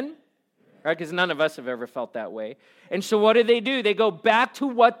amen? Right? Because none of us have ever felt that way. And so what do? They go back to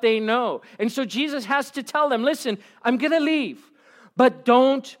what they know. And so Jesus has to tell them, listen, I'm going to leave, but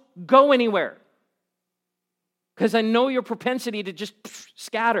don't go anywhere. Because I know your propensity to just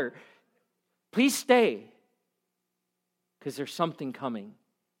scatter. Please stay, because there's something coming.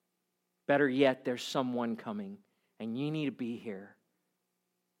 Better yet, there's someone coming, and you need to be here.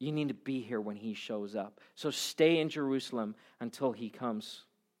 You need to be here when he shows up. So stay in Jerusalem until he comes.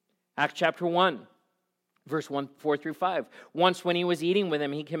 Acts chapter 1, verse 4 through 5. Once when he was eating with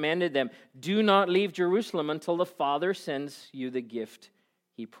them, he commanded them, do not leave Jerusalem until the Father sends you the gift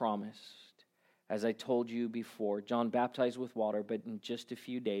he promised. As I told you before, John baptized with water, but in just a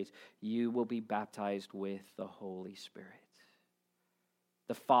few days, you will be baptized with the Holy Spirit.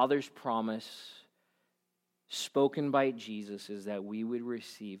 The Father's promise spoken by Jesus is that we would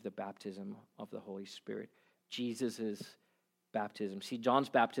receive the baptism of the Holy Spirit. Jesus' baptism. See, John's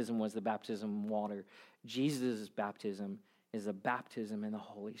baptism was the baptism in water. Jesus' baptism is the baptism in the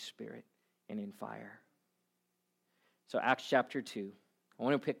Holy Spirit and in fire. So Acts chapter 2. I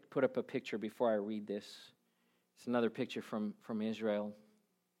want to put up a picture before I read this. It's another picture from Israel.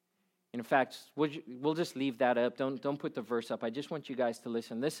 In fact, we'll just leave that up. Don't put the verse up. I just want you guys to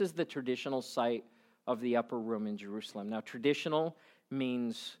listen. This is the traditional site of the upper room in Jerusalem. Now, traditional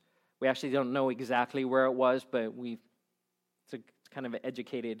means we actually don't know exactly where it was, but it's kind of an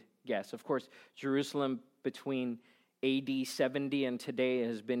educated guess. Of course, Jerusalem between AD 70 and today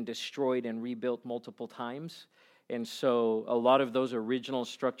has been destroyed and rebuilt multiple times. And so a lot of those original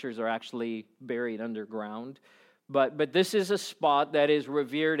structures are actually buried underground. But this is a spot that is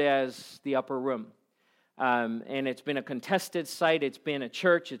revered as the upper room. And it's been a contested site. It's been a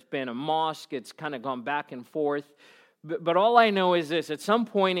church. It's been a mosque. It's kind of gone back and forth. But all I know is this. At some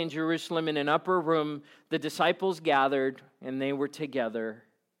point in Jerusalem, in an upper room, the disciples gathered, and they were together.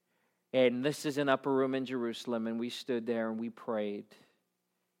 And this is an upper room in Jerusalem, and we stood there, and we prayed.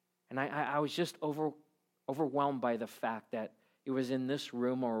 And I was just overwhelmed by the fact that it was in this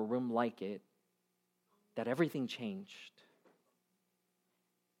room or a room like it that everything changed.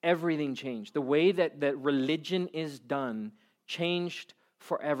 Everything changed. The way that religion is done changed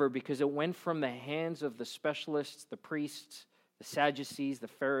forever because it went from the hands of the specialists, the priests, the Sadducees, the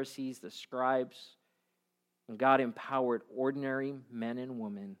Pharisees, the scribes, and God empowered ordinary men and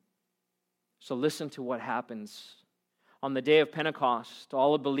women. So listen to what happens. On the day of Pentecost,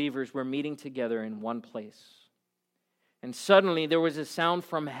 all the believers were meeting together in one place. And suddenly there was a sound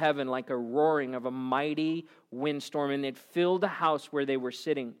from heaven like a roaring of a mighty windstorm, and it filled the house where they were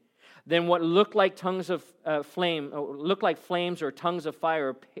sitting. Then what looked like flames or tongues of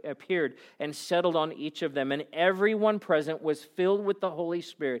fire appeared and settled on each of them. And everyone present was filled with the Holy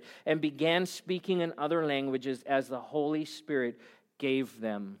Spirit and began speaking in other languages as the Holy Spirit gave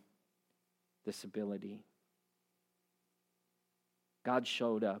them this ability. God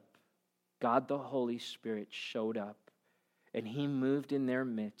showed up. God the Holy Spirit showed up. And he moved in their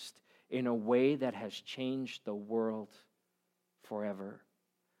midst in a way that has changed the world forever.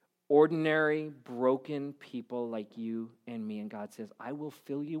 Ordinary, broken people like you and me. And God says, I will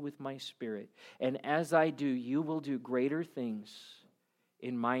fill you with my Spirit. And as I do, you will do greater things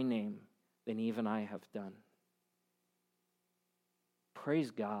in my name than even I have done.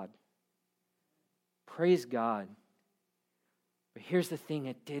 Praise God. Praise God. But here's the thing,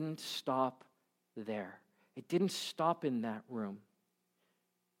 it didn't stop there. It didn't stop in that room.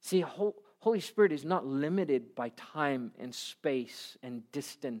 See, Holy Spirit is not limited by time and space and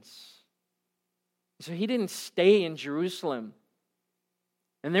distance. So he didn't stay in Jerusalem.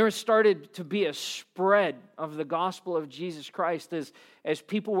 And there started to be a spread of the gospel of Jesus Christ as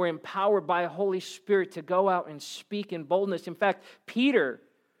people were empowered by the Holy Spirit to go out and speak in boldness. In fact, Peter,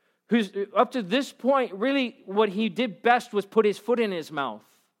 who's up to this point, really what he did best was put his foot in his mouth.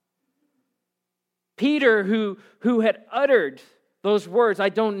 Peter, who had uttered those words, I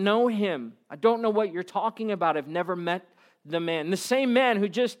don't know him. I don't know what you're talking about. I've never met the man. The same man who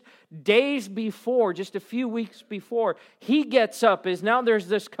just days before, just a few weeks before, he gets up as now there's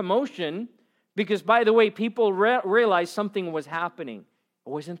this commotion because, by the way, people realized something was happening. It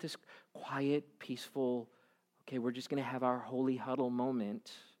wasn't this quiet, peaceful, okay, we're just going to have our holy huddle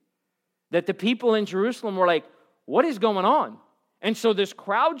moment. That the people in Jerusalem were like, what is going on? And so this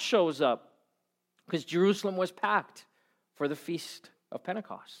crowd shows up because Jerusalem was packed for the Feast of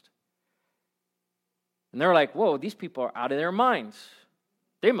Pentecost. And they're like, whoa, these people are out of their minds.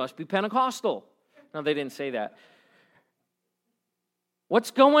 They must be Pentecostal. No, they didn't say that.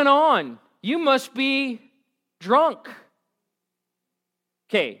 What's going on? You must be drunk.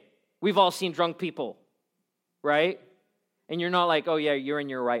 Okay, we've all seen drunk people, right? And you're not like, oh yeah, you're in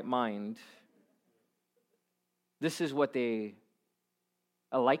your right mind. This is what they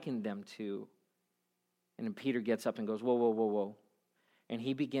likened them to. And then Peter gets up and goes, whoa, whoa, whoa, whoa. And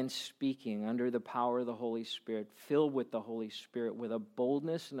he begins speaking under the power of the Holy Spirit, filled with the Holy Spirit, with a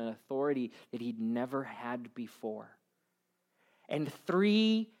boldness and an authority that he'd never had before. And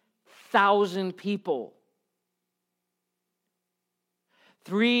 3,000 people,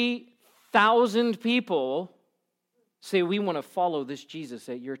 3,000 people say, we want to follow this Jesus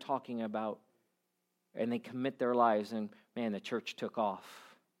that you're talking about. And they commit their lives, and man, the church took off.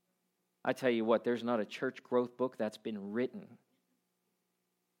 I tell you what, there's not a church growth book that's been written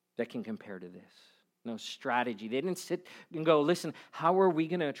that can compare to this. No strategy. They didn't sit and go, listen, how are we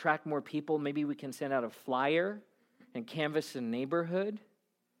going to attract more people? Maybe we can send out a flyer and canvass a neighborhood.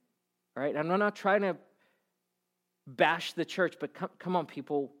 All right? I'm not trying to bash the church, but come on,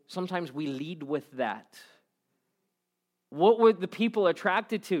 people. Sometimes we lead with that. What were the people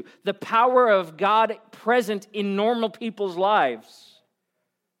attracted to? The power of God present in normal people's lives.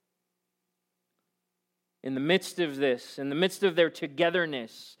 In the midst of this, in the midst of their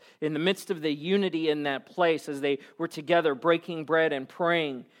togetherness, in the midst of the unity in that place, as they were together breaking bread and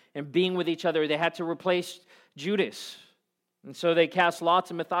praying and being with each other, they had to replace Judas. And so they cast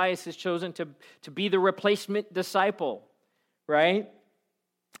lots, and Matthias is chosen to be the replacement disciple, right?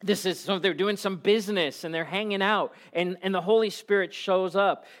 So they're doing some business and they're hanging out, and the Holy Spirit shows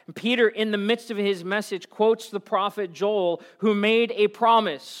up. And Peter, in the midst of his message, quotes the prophet Joel, who made a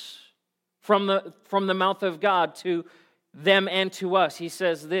promise from the mouth of God to them and to us. He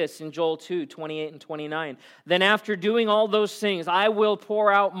says this in Joel 2:28 and 29. Then after doing all those things, I will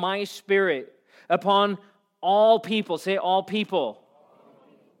pour out my Spirit upon all people. Say all people.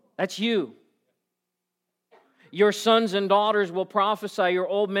 That's you. Your sons and daughters will prophesy, your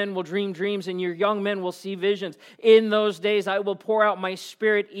old men will dream dreams, and your young men will see visions. In those days I will pour out my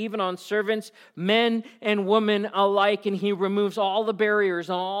Spirit even on servants, men and women alike. And he removes all the barriers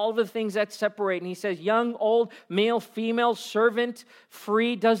and all the things that separate. And he says, young, old, male, female, servant,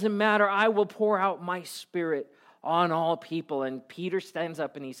 free, doesn't matter. I will pour out my Spirit on all people. And Peter stands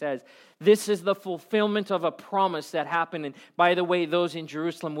up and he says, this is the fulfillment of a promise that happened. And by the way, those in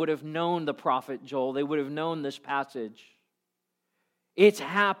Jerusalem would have known the prophet Joel. They would have known this passage. It's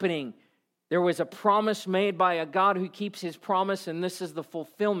happening. There was a promise made by a God who keeps his promise, and this is the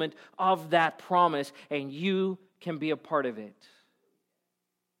fulfillment of that promise, and you can be a part of it.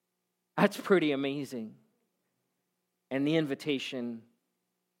 That's pretty amazing. And the invitation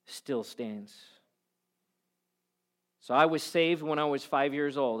still stands. So I was saved when I was 5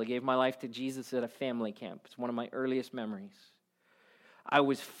 years old. I gave my life to Jesus at a family camp. It's one of my earliest memories. I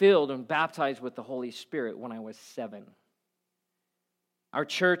was filled and baptized with the Holy Spirit when I was 7. Our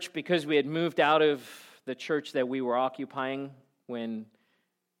church, because we had moved out of the church that we were occupying when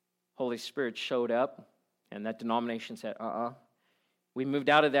Holy Spirit showed up, and that denomination said, we moved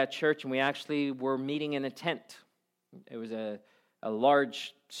out of that church, and we actually were meeting in a tent. It was a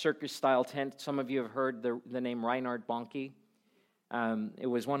large circus-style tent. Some of you have heard the name Reinhard Bonnke. It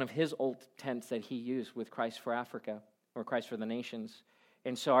was one of his old tents that he used with Christ for Africa, or Christ for the Nations.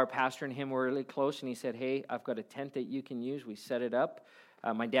 And so our pastor and him were really close, and he said, hey, I've got a tent that you can use. We set it up.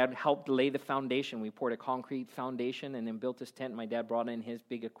 My dad helped lay the foundation. We poured a concrete foundation and then built this tent. My dad brought in his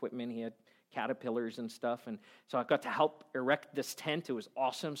big equipment. He had caterpillars and stuff. And so I got to help erect this tent. It was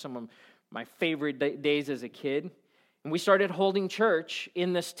awesome. Some of my favorite days as a kid. And we started holding church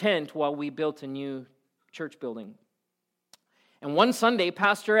in this tent while we built a new church building. And one Sunday,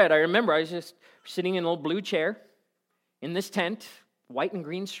 Pastor Ed, I remember I was just sitting in a little blue chair in this tent, white and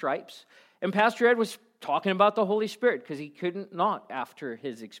green stripes, and Pastor Ed was talking about the Holy Spirit because he couldn't not after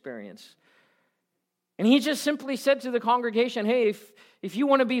his experience. And he just simply said to the congregation, hey, if you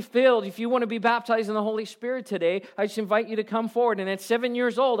want to be filled, if you want to be baptized in the Holy Spirit today, I just invite you to come forward. And at 7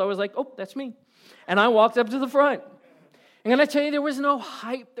 years old, I was like, oh, that's me. And I walked up to the front. And can I tell you, there was no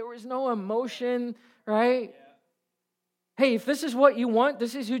hype, there was no emotion, right? Yeah. Hey, if this is what you want,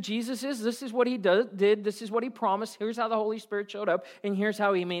 this is who Jesus is, this is what he did, this is what he promised, here's how the Holy Spirit showed up, and here's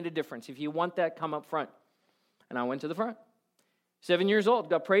how he made a difference. If you want that, come up front. And I went to the front. 7 years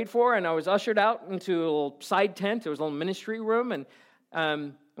old, got prayed for, and I was ushered out into a little side tent. There was a little ministry room,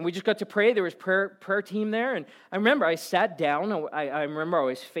 and we just got to pray. There was prayer team there, and I remember I sat down. I remember I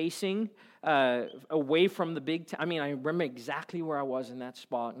was facing away from the big I remember exactly where I was in that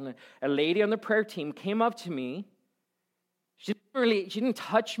spot. And a lady on the prayer team came up to me. She didn't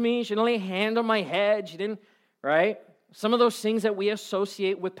touch me. She didn't lay a hand on my head. She didn't, right? Some of those things that we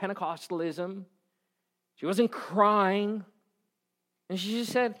associate with Pentecostalism. She wasn't crying. And she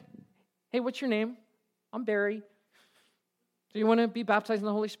just said, hey, what's your name? I'm Barry. Do you want to be baptized in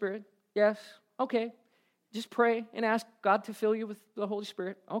the Holy Spirit? Yes. Okay. Just pray and ask God to fill you with the Holy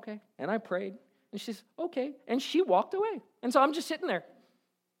Spirit. Okay. And I prayed. And she says, okay. And she walked away. And so I'm just sitting there.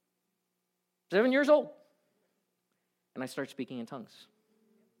 7 years old. And I start speaking in tongues.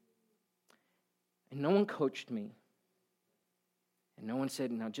 And no one coached me. And no one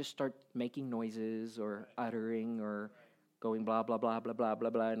said, now just start making noises or uttering or going blah, blah, blah, blah, blah, blah,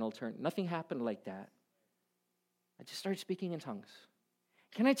 blah, and it'll turn. Nothing happened like that. I just started speaking in tongues.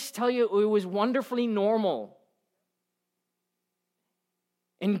 Can I just tell you, it was wonderfully normal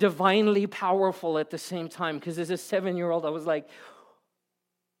and divinely powerful at the same time, because as a 7-year-old, I was like,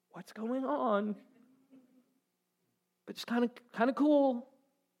 what's going on? But it's kind of cool.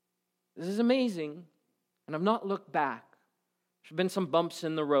 This is amazing. And I've not looked back. There's been some bumps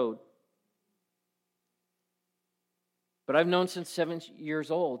in the road. But I've known since 7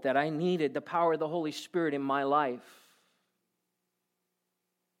 years old that I needed the power of the Holy Spirit in my life.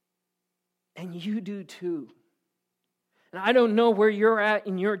 And you do too. And I don't know where you're at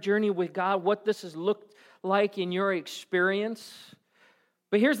in your journey with God, what this has looked like in your experience.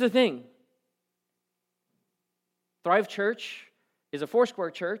 But here's the thing. Thrive Church is a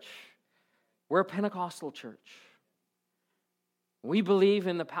Foursquare church. We're a Pentecostal church. We believe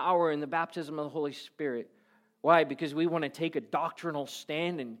in the power and the baptism of the Holy Spirit. Why? Because we want to take a doctrinal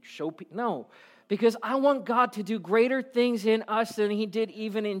stand and show people? No, because I want God to do greater things in us than He did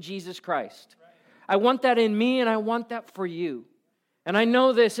even in Jesus Christ. I want that in me, and I want that for you. And I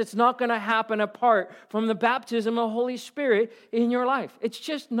know this, it's not going to happen apart from the baptism of the Holy Spirit in your life. It's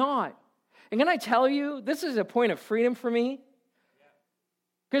just not. And can I tell you, this is a point of freedom for me.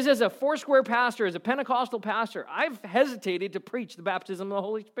 Because as a Foursquare pastor, as a Pentecostal pastor, I've hesitated to preach the baptism of the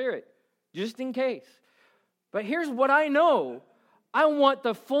Holy Spirit, just in case. But here's what I know. I want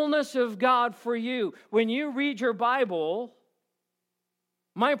the fullness of God for you. When you read your Bible,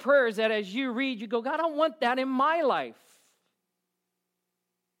 my prayer is that as you read, you go, God, I want that in my life.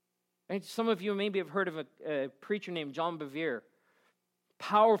 And some of you maybe have heard of a preacher named John Bevere.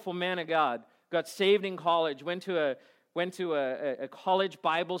 Powerful man of God. Got saved in college, went to a college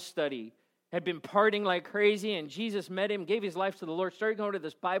Bible study, had been partying like crazy, and Jesus met him, gave his life to the Lord, started going to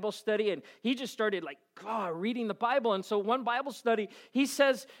this Bible study, and he just started reading the Bible. And so one Bible study, he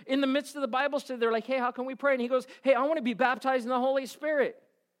says, in the midst of the Bible study, they're like, hey, how can we pray? And he goes, hey, I want to be baptized in the Holy Spirit,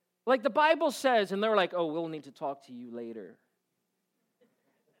 like the Bible says. And they're like, oh, we'll need to talk to you later.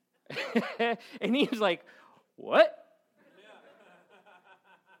 And he was like, what?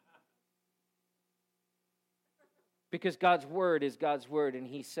 Because God's word is God's word, and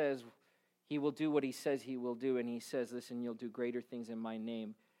He says He will do what He says He will do, and He says, listen, you'll do greater things in my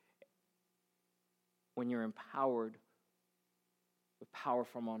name when you're empowered with power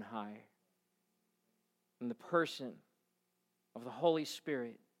from on high. And the person of the Holy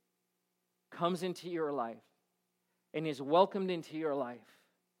Spirit comes into your life and is welcomed into your life.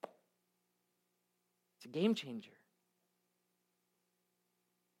 It's a game changer.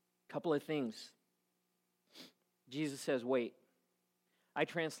 A couple of things. Jesus says, wait. I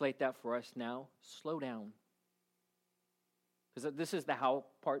translate that for us now. Slow down. Because this is the how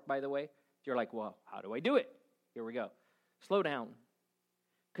part, by the way. You're like, well, how do I do it? Here we go. Slow down.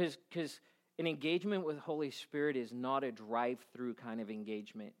 Because an engagement with Holy Spirit is not a drive-through kind of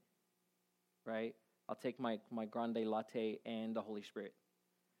engagement. Right? I'll take my grande latte and the Holy Spirit.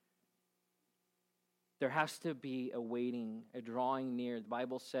 There has to be a waiting, a drawing near. The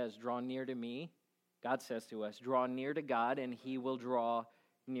Bible says, draw near to me. God says to us, draw near to God and He will draw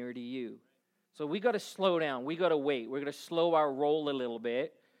near to you. So we got to slow down. We got to wait. We're going to slow our roll a little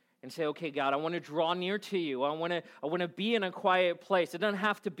bit and say, okay, God, I want to draw near to you. I want to be in a quiet place. It doesn't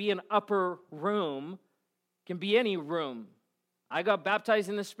have to be an upper room. It can be any room. I got baptized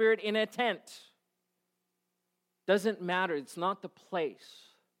in the Spirit in a tent. Doesn't matter. It's not the place.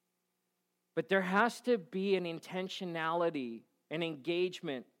 But there has to be an intentionality, an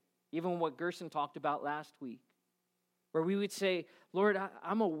engagement, even what Gerson talked about last week, where we would say, Lord,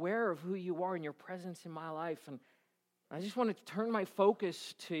 I'm aware of who you are and your presence in my life, and I just want to turn my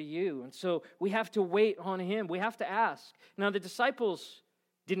focus to you. And so we have to wait on Him. We have to ask. Now, the disciples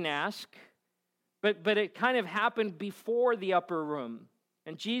didn't ask, but it kind of happened before the upper room.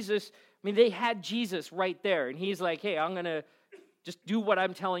 And Jesus, they had Jesus right there, and He's like, hey, I'm going to just do what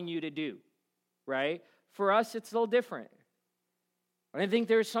I'm telling you to do, right? For us, it's a little different. And I think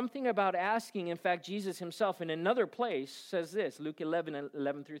there's something about asking. In fact, Jesus Himself in another place says this, Luke 11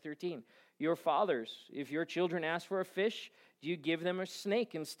 through 13. Your fathers, if your children ask for a fish, do you give them a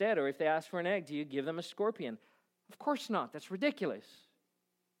snake instead? Or if they ask for an egg, do you give them a scorpion? Of course not. That's ridiculous.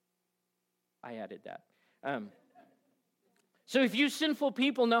 I added that. So if you sinful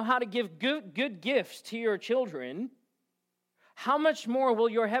people know how to give good gifts to your children, how much more will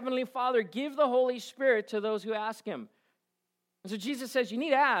your Heavenly Father give the Holy Spirit to those who ask Him? And so Jesus says you need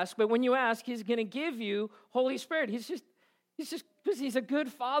to ask, but when you ask, he's going to give you Holy Spirit. He's just because he's a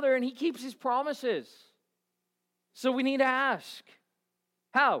good Father and he keeps his promises. So we need to ask.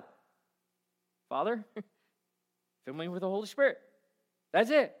 How? Father, fill me with the Holy Spirit.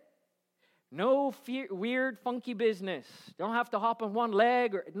 That's it. No weird, funky business. Don't have to hop on one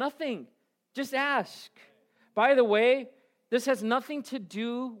leg or nothing. Just ask. By the way, this has nothing to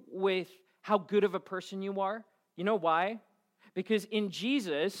do with how good of a person you are. You know why? Because in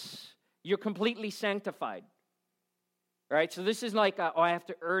Jesus, you're completely sanctified. Right? So this is like, I have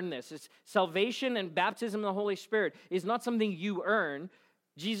to earn this. It's salvation and baptism in the Holy Spirit is not something you earn.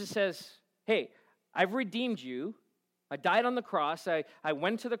 Jesus says, hey, I've redeemed you. I died on the cross. I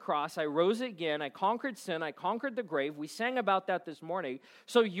went to the cross. I rose again. I conquered sin. I conquered the grave. We sang about that this morning.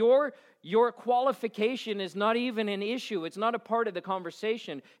 So your qualification is not even an issue. It's not a part of the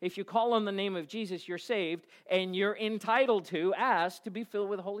conversation. If you call on the name of Jesus, you're saved, and you're entitled to ask to be filled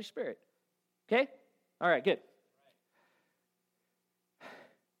with the Holy Spirit. Okay? All right, good.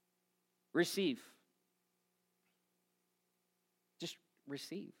 Receive. Just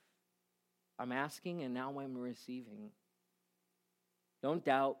receive. I'm asking and now I'm receiving. Don't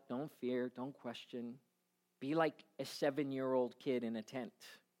doubt, don't fear, don't question. Be like a 7-year-old kid in a tent.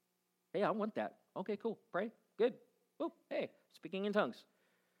 Hey, I want that. Okay, cool. Pray. Good. Oh, hey, speaking in tongues.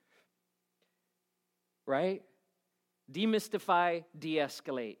 Right? Demystify,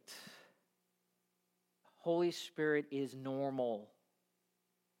 de-escalate. Holy Spirit is normal.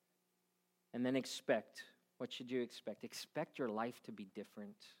 And then expect. What should you expect? Expect your life to be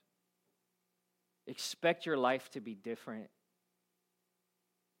different. Expect your life to be different.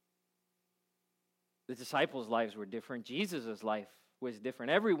 The disciples' lives were different. Jesus' life was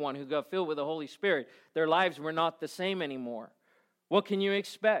different. Everyone who got filled with the Holy Spirit, their lives were not the same anymore. What can you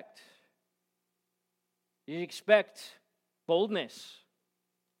expect? You expect boldness.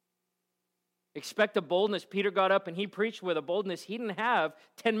 Expect a boldness. Peter got up and he preached with a boldness he didn't have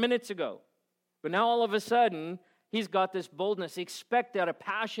 10 minutes ago. But now all of a sudden, he's got this boldness. Expect that a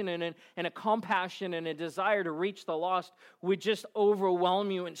passion and a compassion and a desire to reach the lost would just overwhelm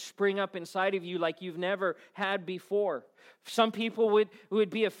you and spring up inside of you like you've never had before. Some people would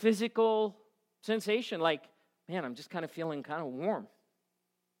be a physical sensation like, man, I'm just kind of feeling kind of warm.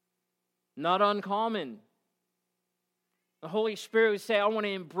 Not uncommon. The Holy Spirit would say, I want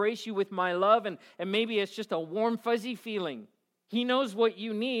to embrace you with my love, and maybe it's just a warm, fuzzy feeling. He knows what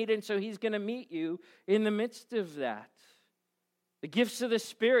you need, and so he's going to meet you in the midst of that. The gifts of the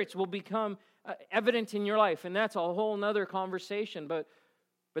spirits will become evident in your life, and that's a whole other conversation. But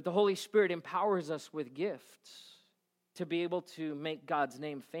the Holy Spirit empowers us with gifts to be able to make God's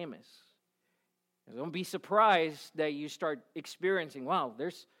name famous. Don't be surprised that you start experiencing, wow,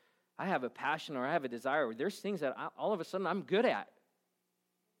 I have a passion or I have a desire. There's things that all of a sudden I'm good at.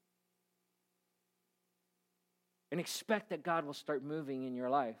 And expect that God will start moving in your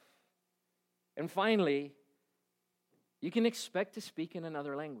life. And finally, you can expect to speak in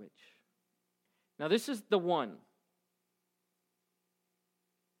another language. Now, this is the one.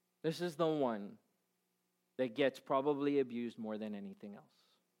 This is the one that gets probably abused more than anything else.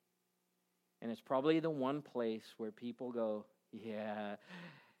 And it's probably the one place where people go, yeah,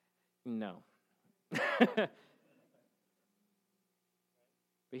 no. But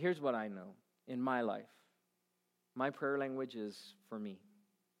here's what I know in my life. My prayer language is for me.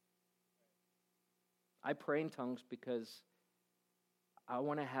 I pray in tongues because I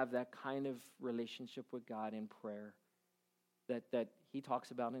want to have that kind of relationship with God in prayer that he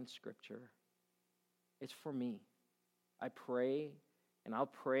talks about in Scripture. It's for me. I pray, and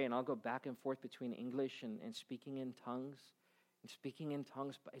I'll go back and forth between English and speaking in tongues. And speaking in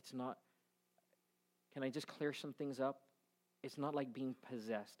tongues, but it's not, can I just clear some things up? It's not like being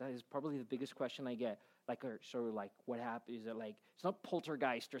possessed. That is probably the biggest question I get. What happened? Is it like, it's not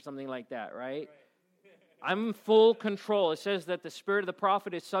poltergeist or something like that, right? I'm in full control. It says that the spirit of the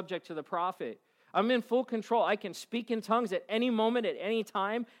prophet is subject to the prophet. I'm in full control. I can speak in tongues at any moment, at any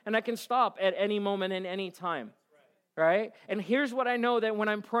time, and I can stop at any moment and any time, right? And here's what I know, that when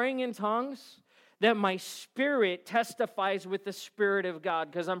I'm praying in tongues, that my spirit testifies with the Spirit of God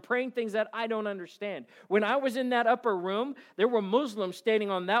because I'm praying things that I don't understand. When I was in that upper room, there were Muslims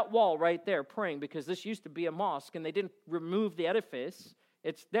standing on that wall right there praying because this used to be a mosque and they didn't remove the edifice.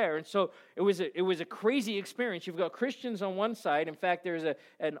 It's there. And so it was a crazy experience. You've got Christians on one side. In fact, there's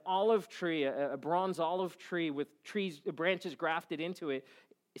an olive tree, a bronze olive tree with branches grafted into it,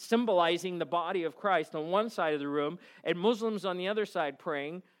 symbolizing the body of Christ on one side of the room, and Muslims on the other side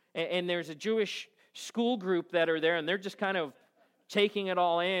praying. And there's a Jewish school group that are there, and they're just kind of taking it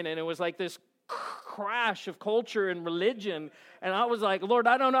all in. And it was like this crash of culture and religion. And I was like, Lord,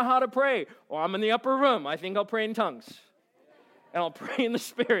 I don't know how to pray. Well, I'm in the upper room. I think I'll pray in tongues. And I'll pray in the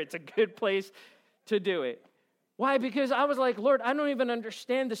Spirit. It's a good place to do it. Why? Because I was like, Lord, I don't even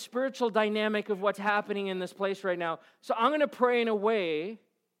understand the spiritual dynamic of what's happening in this place right now. So I'm going to pray in a way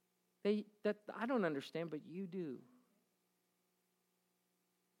that I don't understand, but you do.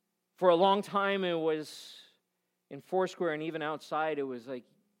 For a long time, it was in Foursquare and even outside, it was like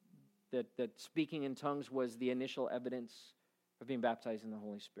that speaking in tongues was the initial evidence of being baptized in the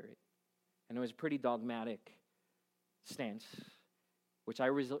Holy Spirit. And it was a pretty dogmatic stance, which I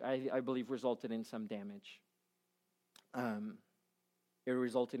believe resulted in some damage. It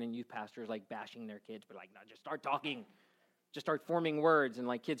resulted in youth pastors like bashing their kids, but like, no, just start talking. Just start forming words. And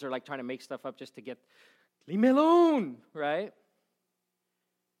like kids are like trying to make stuff up just to get, leave me alone, right?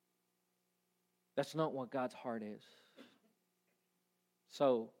 That's not what God's heart is.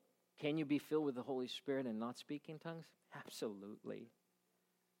 So, can you be filled with the Holy Spirit and not speak in tongues? Absolutely.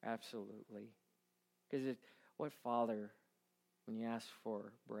 Absolutely. Because what father, when you ask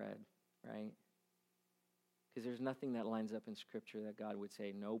for bread, right? Because there's nothing that lines up in Scripture that God would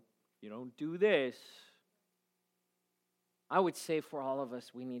say, nope, you don't do this. I would say for all of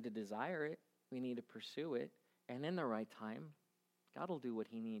us, we need to desire it. We need to pursue it. And in the right time, God will do what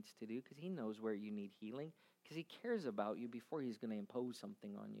he needs to do because he knows where you need healing, because he cares about you before he's going to impose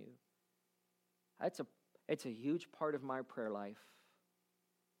something on you. It's a huge part of my prayer life,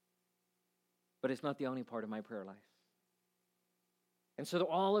 but it's not the only part of my prayer life. And so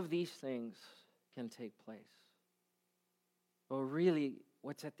all of these things can take place. But really,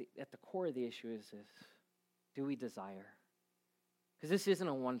 what's at the core of the issue is this: do we desire? Because this isn't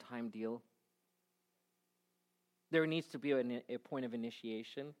a one-time deal. There needs to be a point of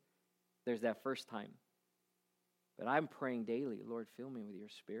initiation. There's that first time. But I'm praying daily, Lord, fill me with your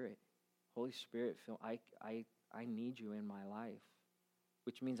Spirit. Holy Spirit, I need you in my life.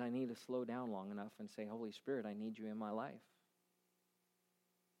 Which means I need to slow down long enough and say, Holy Spirit, I need you in my life.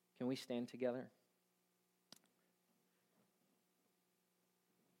 Can we stand together?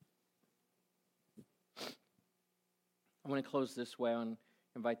 I want to close this way and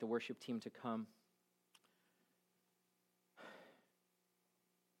invite the worship team to come.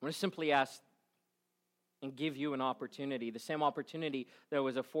 I want to simply ask and give you an opportunity, the same opportunity that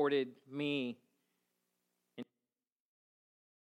was afforded me